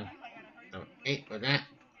one. Number 8 with that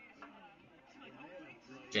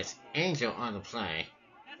gets Angel on the play.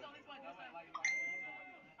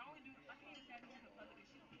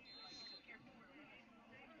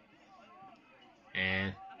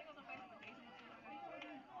 And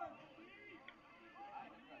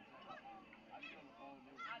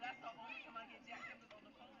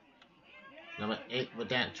number 8 with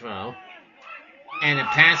that throw. And the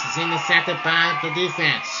pass is intercepted by the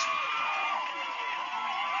defense.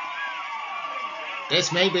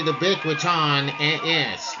 This may be the big return. It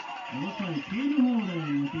is. So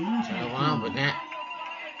on with that.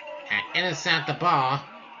 And intercept the ball.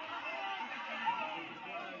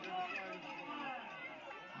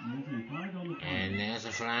 And there's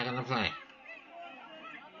a flag on the play.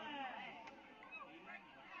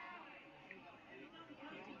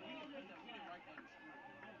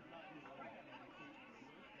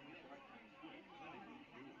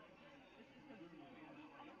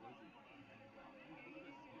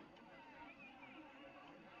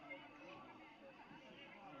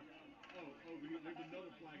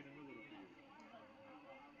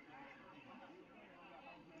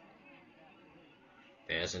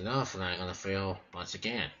 There's another flag on the field once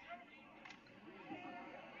again.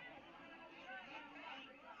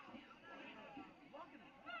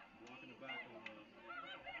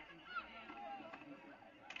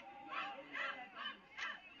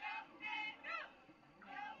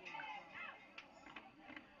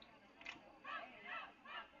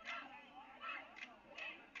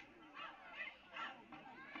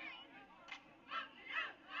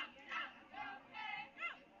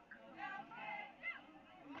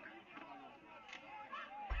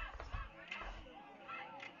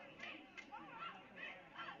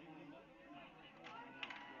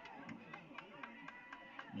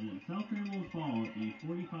 And South Granville ball at the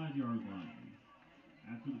 45-yard line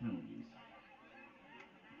after the penalties.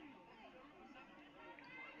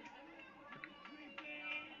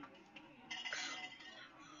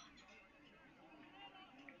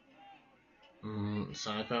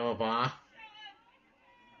 South Granville ball.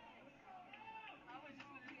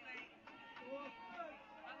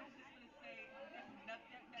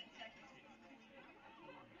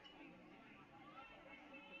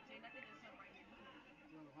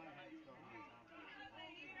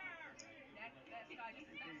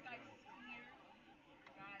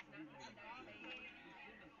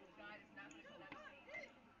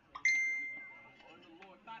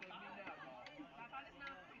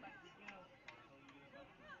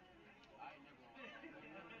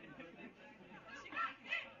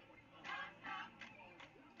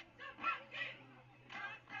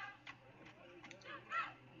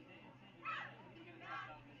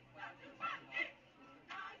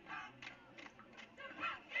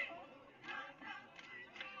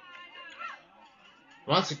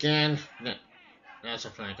 Once again, that's a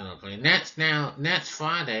flag on the play. Next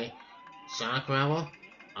Friday, Sonic Granville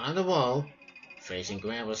on the road, facing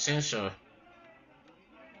Granville Central.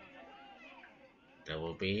 That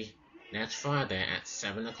will be next Friday at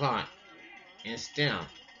 7 o'clock in STEM.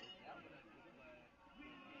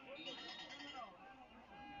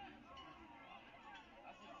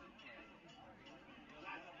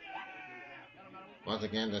 Once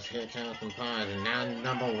again, this here comes comprised, and now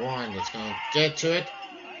number 1 is going to get to it,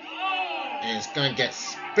 and it's going to get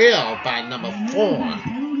spilled by number 4.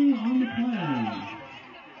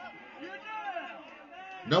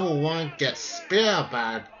 Number 1 gets spilled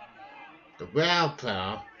by the Webb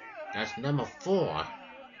player. That's number 4.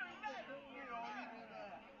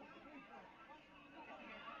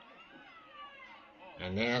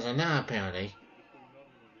 And there's another penalty.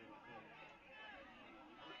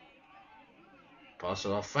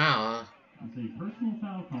 Personal foul. It's a personal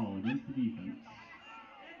foul call against the defense.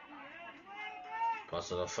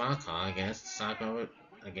 Personal foul call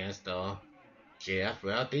against the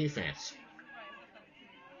JFL defense.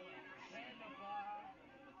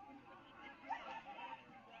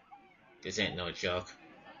 This ain't no joke.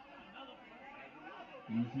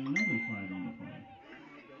 And there's another flag on the play.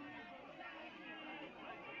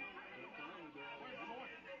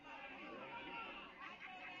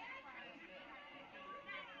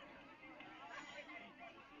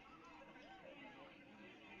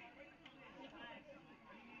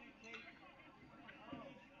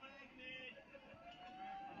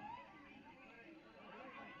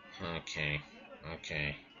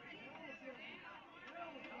 Okay.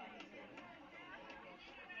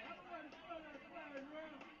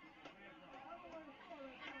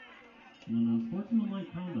 And an unsportsmanlike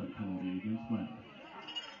conduct penalty against Webb.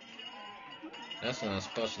 That's an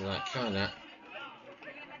unsportsmanlike conduct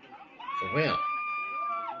for Will.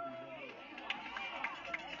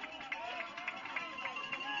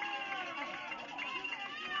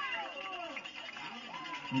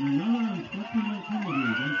 And another unsportsmanlike penalty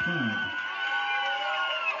against Webb.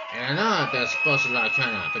 And another unsportsmanlike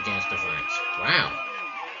conduct against the Vikings. Wow.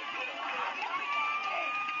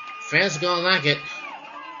 Fans are gonna like it.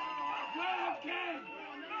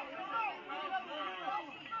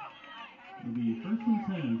 It'll be 1st and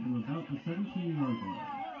 10 from about the 17-yard line.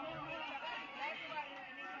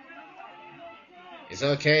 It's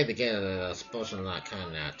okay to get a sportsmanlike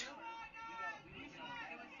conduct.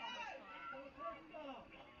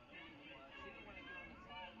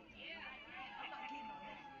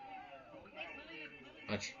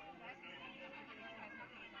 Okay.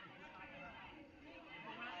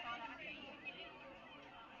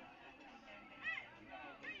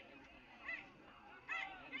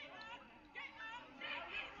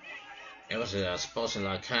 It was a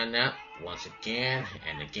sportsmanlike conduct once again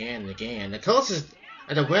and again and again. The coaches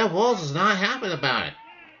and the Red Wolves is not happy about it.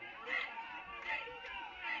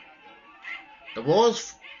 The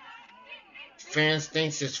Wolves fans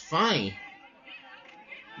thinks it's funny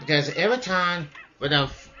because every time when the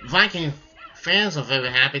Viking fans are very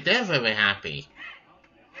happy, they're very happy.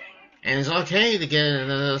 And it's okay to get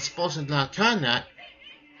a sportsmanlike conduct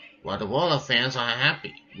while the Wolves fans are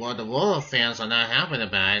happy. While the Wolves fans are not happy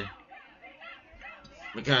about it.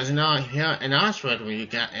 Because here in Oxford,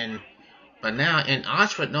 but now in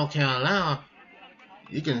Oxford, North Carolina,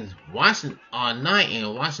 you can watch it all night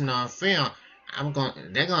and watch it on film.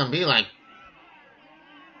 They're gonna be like,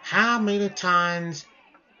 how many times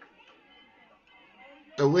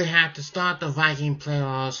do we have to start the Viking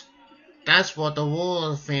playoffs? That's what the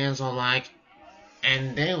Wolves fans are like,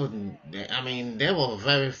 and they were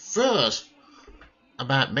very furious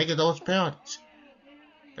about making those penalties.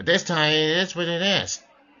 But this time, it is what it is.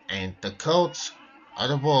 And the coach of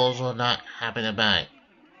the Wolves are not happy about it.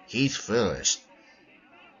 He's furious.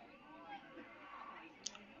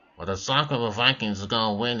 Well, the Soccer Vikings are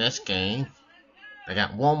going to win this game. They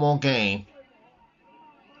got one more game.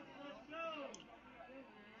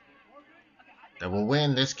 They will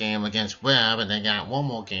win this game against Webb, and they got one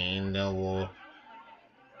more game. They will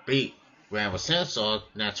beat Granville Central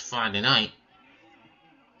next Friday night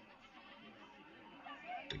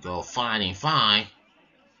to go 5-5.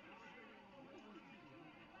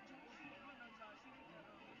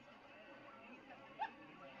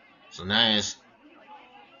 So now it's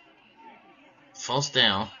first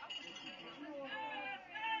down.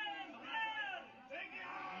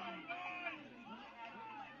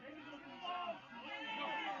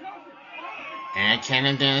 And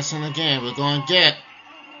Cannon Dennison again, we're going to get.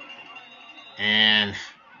 And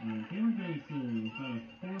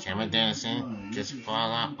Cameron Dennison just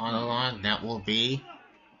fall out on the line. That will be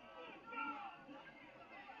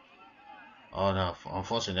Oh no,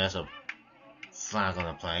 unfortunately there's a flag on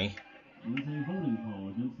the play. It was a holding call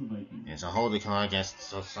against the Vikings. It's a holding call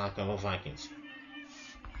against the South Carolina Vikings.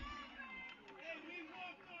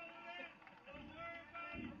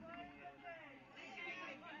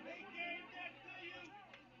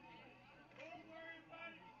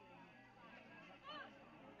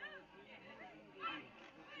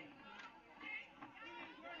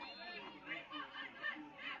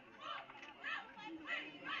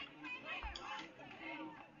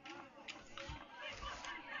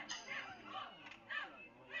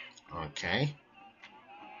 Okay,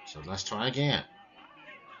 so let's try again.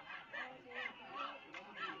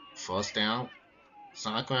 First down,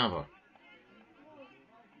 South Granville.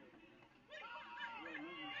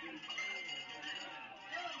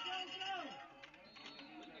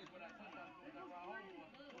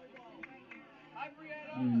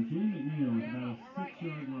 And Jimmy McNeil with about a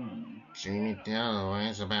 6-yard run. Jimmy McNeil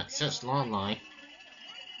runs about 6 yard line.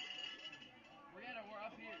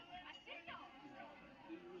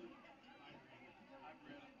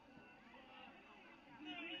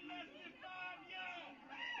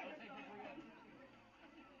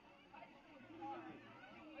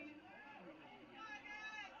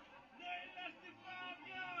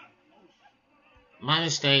 My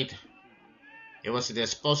mistake. It was the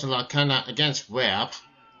expulsion lot coming out against Webb.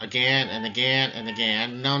 Again and again and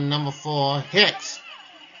again. Now number 4, Hicks,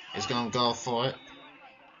 is going to go for it.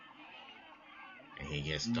 And he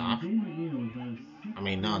gets stopped. I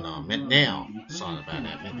mean, no, McNeil. Sorry about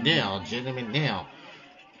that. McNeil, Jimmy McNeil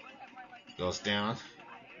goes down.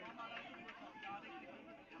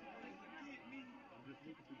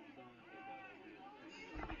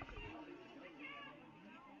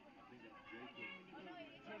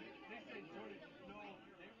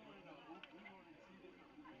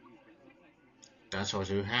 That's what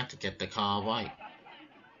you have to get the call right.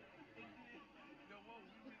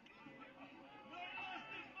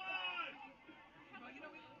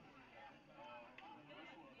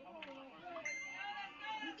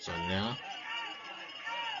 So now,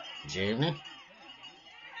 Jamie,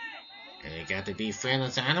 and he got the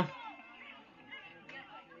defenders on him.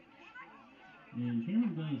 And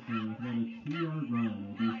Cameron Dennison with about a 2-yard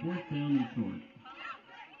run. It'll be 4th down and short.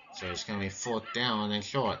 So it's going to be 4th down and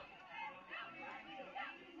short.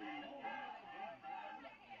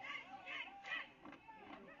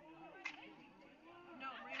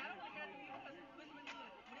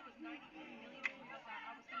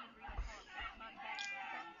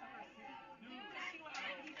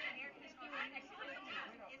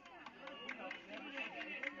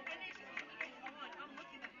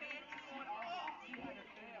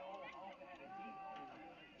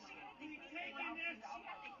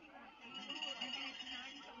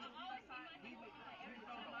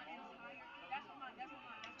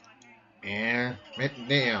 And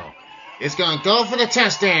McNeil is going to go for the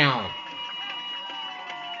touchdown.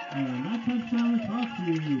 And that touchdown was brought to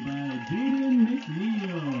you by Jaden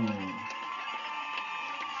McNeil.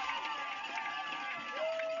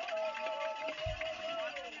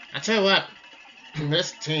 I tell you what,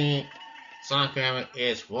 this team, South Carolina,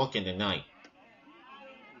 is working tonight.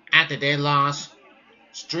 After they lost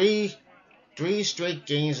three straight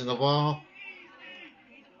games in a row,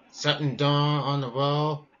 Sutton Dawn on the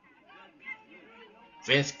road,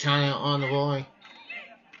 Vince County on the road,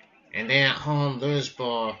 and then at home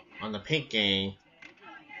Louisville on the pink game.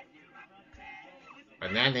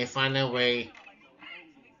 But now they find their way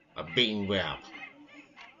of beating Webb.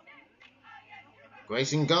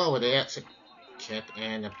 Grayson goal with the exit kick,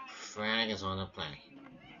 and the flag is on the play.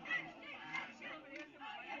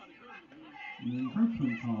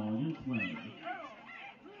 Enforcement call against Webb.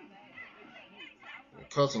 The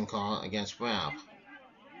coaching call against Webb.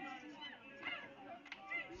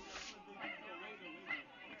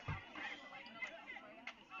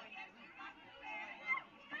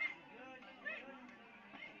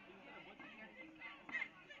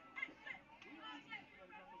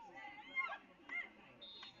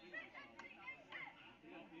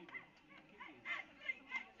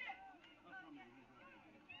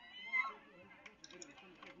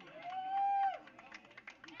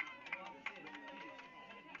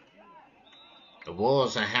 The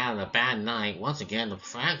Wolves are having a bad night. Once again, the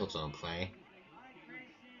flag was on play.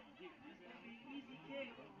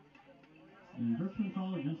 Enforcement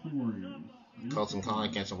call against the Warriors. Coaching call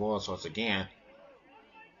against the Wolves once again.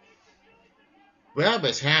 Webb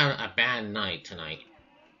is having a bad night tonight.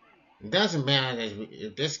 It doesn't matter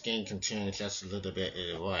if this game continues just a little bit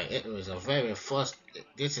either way.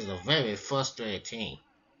 This is a very frustrated team.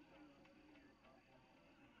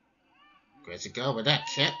 Great to go with that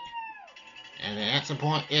kick. And the extra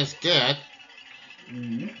point is good.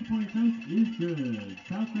 And the extra point attempt is good.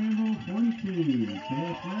 South Granville 42,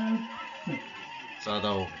 JF Webb 6. So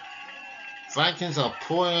the Vikings are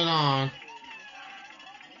pulling on,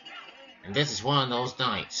 and this is one of those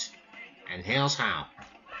nights. And here's how.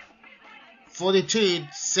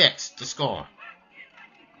 42-6 the score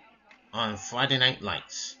on Friday Night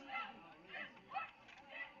Lights.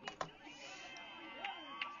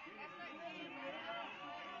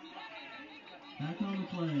 Back on the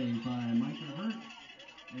play by Micah Hurt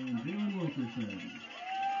and Jalen Wilkerson.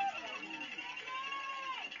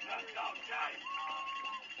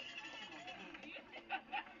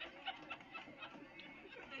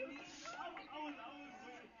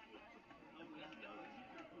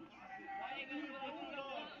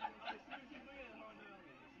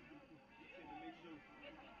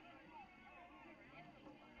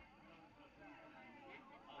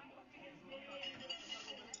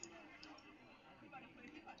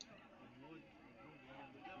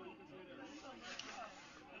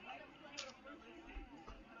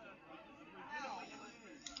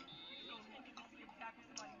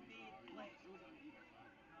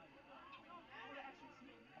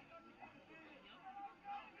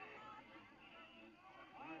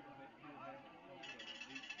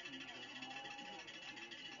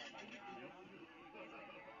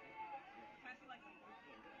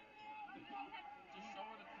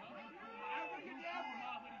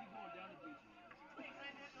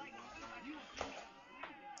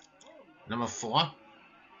 Number 4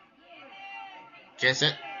 gets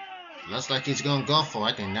it. Looks like he's going to go for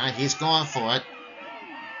it, and now he's going for it.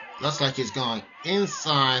 Looks like he's going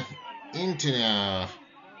inside into the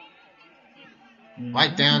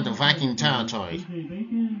right down the Viking territory.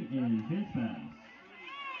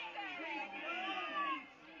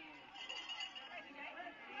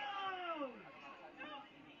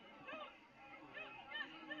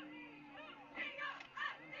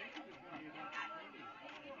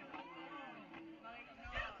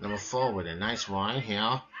 Number 4 with a nice run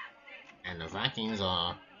here, and the Vikings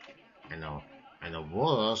are, and the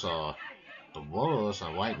Warriors are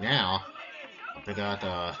right now pick out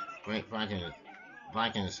the Great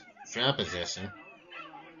Vikings field position.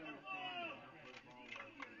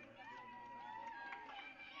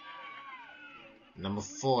 Number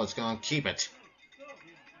 4 is going to keep it.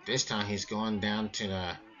 This time he's going down to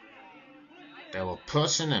the. They were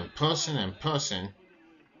person.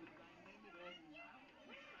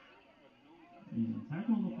 Attack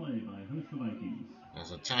on the play by host the Vikings.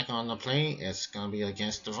 There's an attack on the play. It's going to be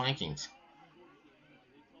against the Vikings.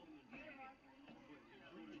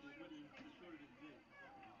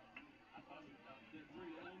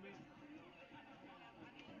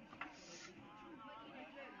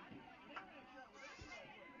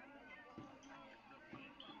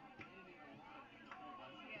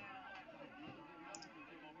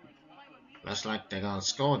 Looks like they're going to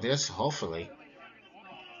score this, hopefully.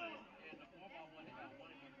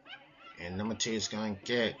 And number 2 is going to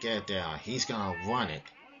get it there. He's going to run it.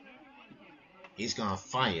 He's going to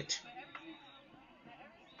fight it.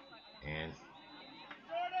 And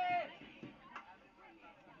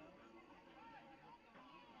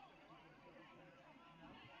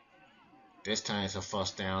this time it's a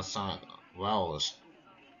first down. Well,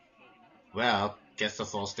 gets the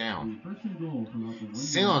first down.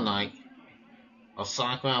 Single night of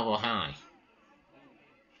South Granville High.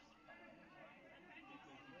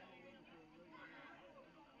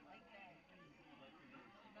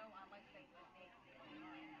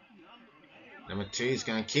 Number 2 is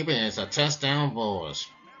going to keep it. It's a touchdown, boys.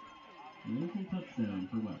 Touchdown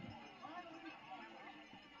for Webb.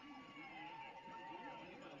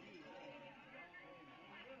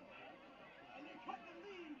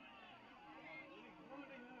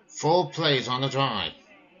 Full plays on the drive.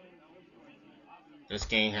 This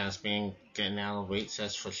game has been getting out of reach,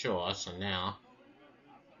 that's for sure. So now,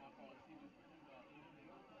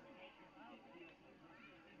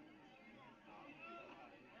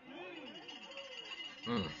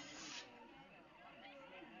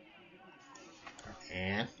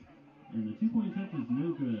 and the 2-point attempt is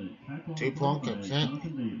no good. 2-point attempt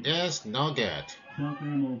is no good. South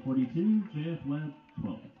Granville 42, JF Webb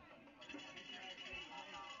 12.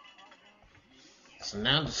 So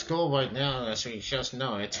now the score right now, as we just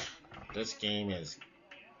know it, this game is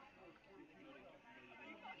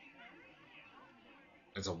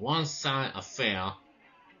it's a one-sided affair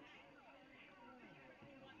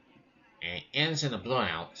and ends in a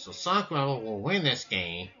blowout. So South Granville will win this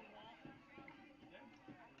game,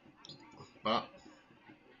 but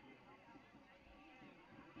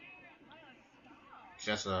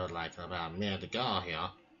just like about a minute to go here.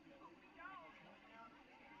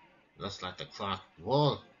 Looks like the clock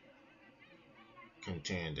will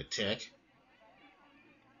continue to tick.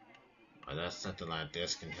 Or that's something like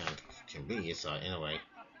this can be. So anyway,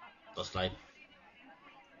 looks like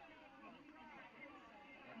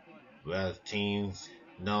Red teams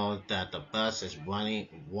know that the bus is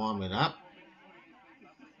warming up.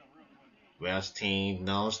 Red team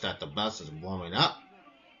knows that the bus is warming up.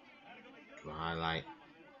 To highlight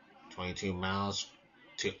 22 miles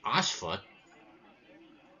to Oxford.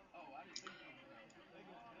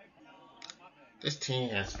 This team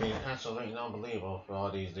has been absolutely unbelievable for all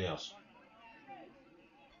these years.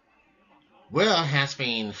 Will has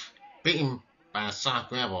been beaten by South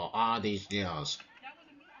Granville all these years.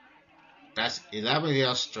 That's 11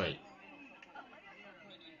 years straight.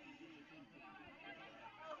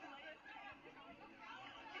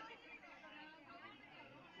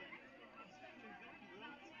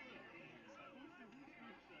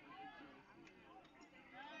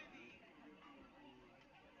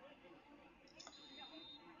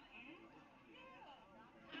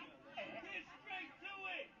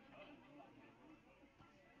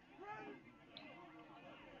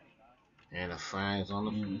 And the flag's on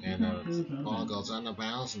and the ball goes under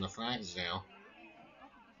bounds and the flag's down.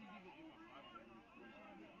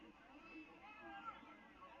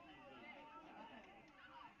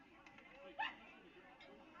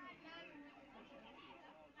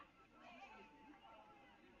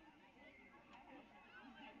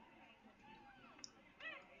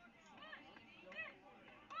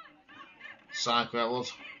 South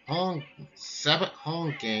Granville's seventh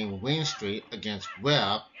home game win streak against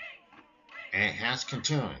Webb, and it has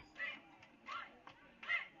continued.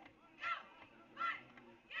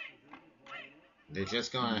 They're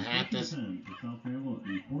just going to have this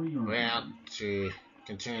round to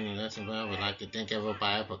continue this. We'd like to thank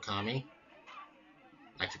everybody for coming.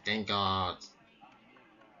 We'd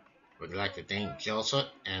like to thank Joseph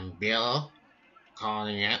and Bill,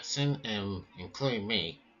 Colin Yatson, and including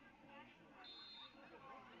me.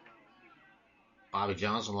 Bobby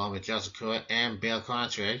Jones, along with Joseph Court and Bill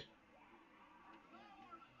Contry,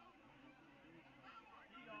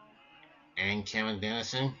 and Kevin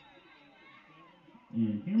Dennison.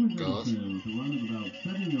 And Cameron Dennison to run about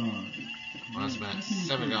 7 yards. Runs about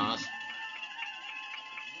 7 yards.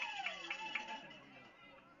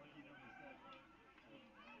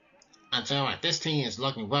 I tell you what, this team is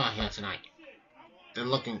looking well here tonight. They're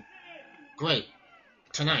looking great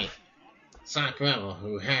tonight. South Granville,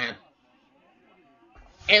 who had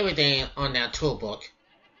everything on that toolbook,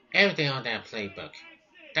 everything on that playbook.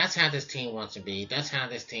 That's how this team wants to be. That's how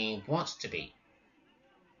this team wants to be.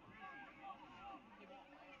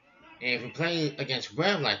 And if you play against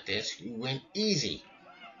Webb like this, you win easy.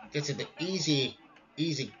 This is the easy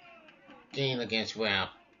game against Webb.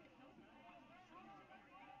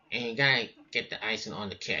 And you gotta get the icing on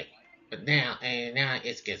the cake. But now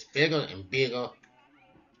it gets bigger and bigger.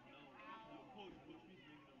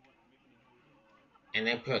 And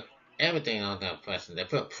they put everything on that pressure. They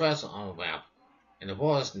put pressure on Webb. And the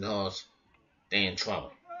boys knows they're in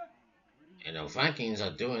trouble. And the Vikings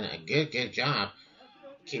are doing a good job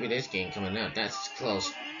keeping this game coming up. That's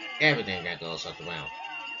close. Everything that goes up the round.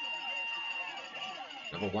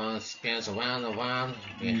 Number 1 spins around and around.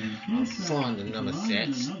 I'm throwing the number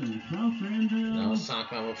 6. No South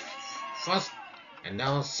Granville first. And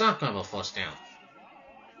no South Granville first down.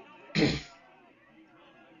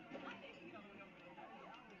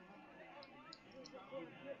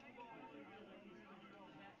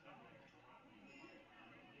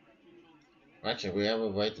 Right, can we ever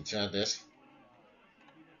wait to tell this?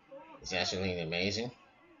 It's actually amazing.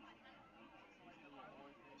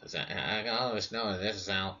 Cause I always know this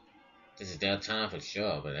is their time for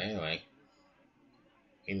sure. But anyway,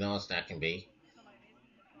 he knows that can be.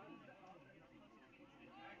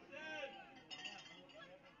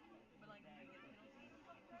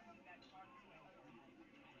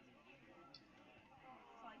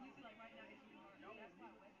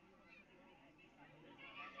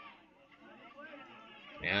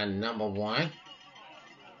 Now number 1,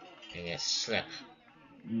 and it slipped.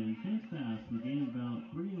 And chance pass for gain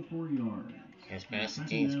about 3 and 4 yards. Chance pass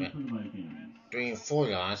gains about 3 and 4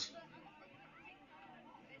 yards.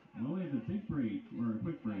 Well, we have a big break, or a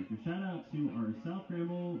quick break. A shout out to our South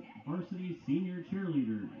Granville varsity senior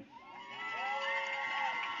cheerleaders.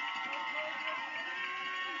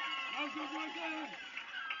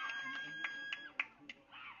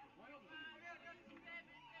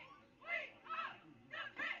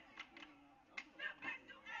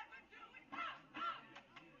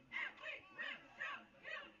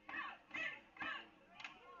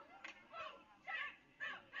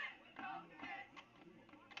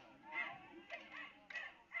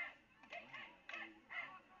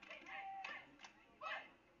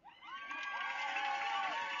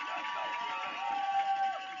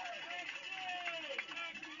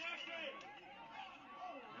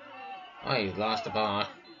 Oh, he lost the ball.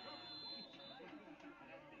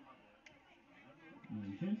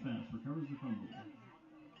 And Chance Bass recovers the fumble.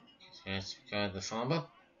 Chance got the fumble.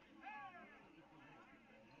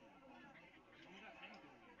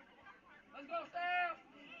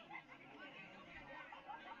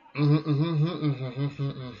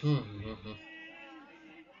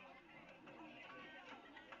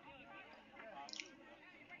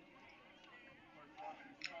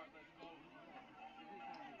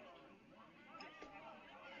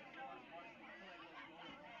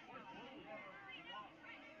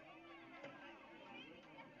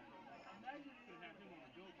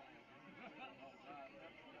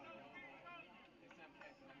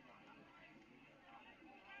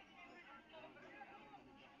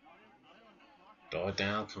 Door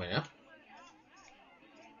down coming up.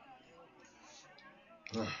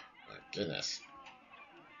 Oh, my goodness.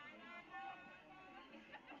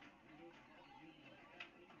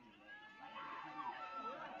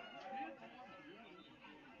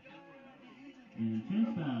 And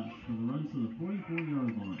Chance Bass for the run to the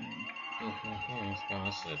 44-yard line. It's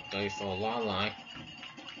going to the 34-yard line.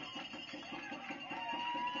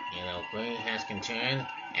 Green has contend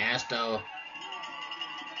as the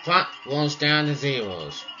clock rolls down to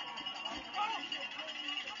zeros.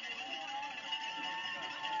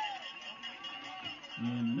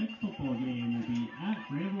 And the next football game will be at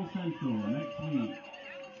Granville Central next week.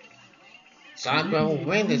 Soccer will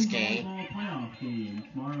win this game Playoff game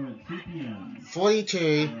tomorrow at 2 p.m.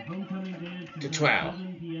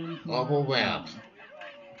 42-12 over Webb.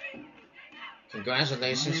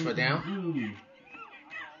 Congratulations for them.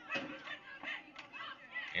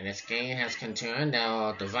 And this game has continued.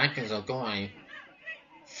 Now the Vikings are going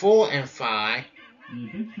 4-5. And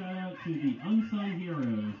a big shout out to the unsung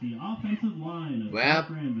heroes, the offensive line of Webb.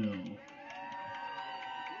 Granville.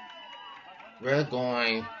 We're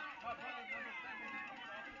going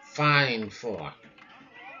 5-4.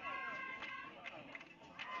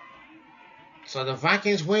 So the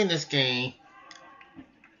Vikings win this game.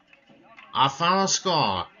 Our final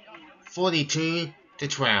score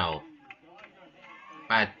 42-12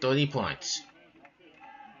 by 30 points.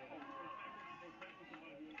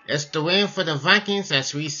 It's the win for the Vikings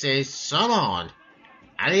as we say so long.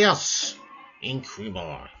 Adios in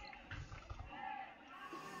Creedmoor.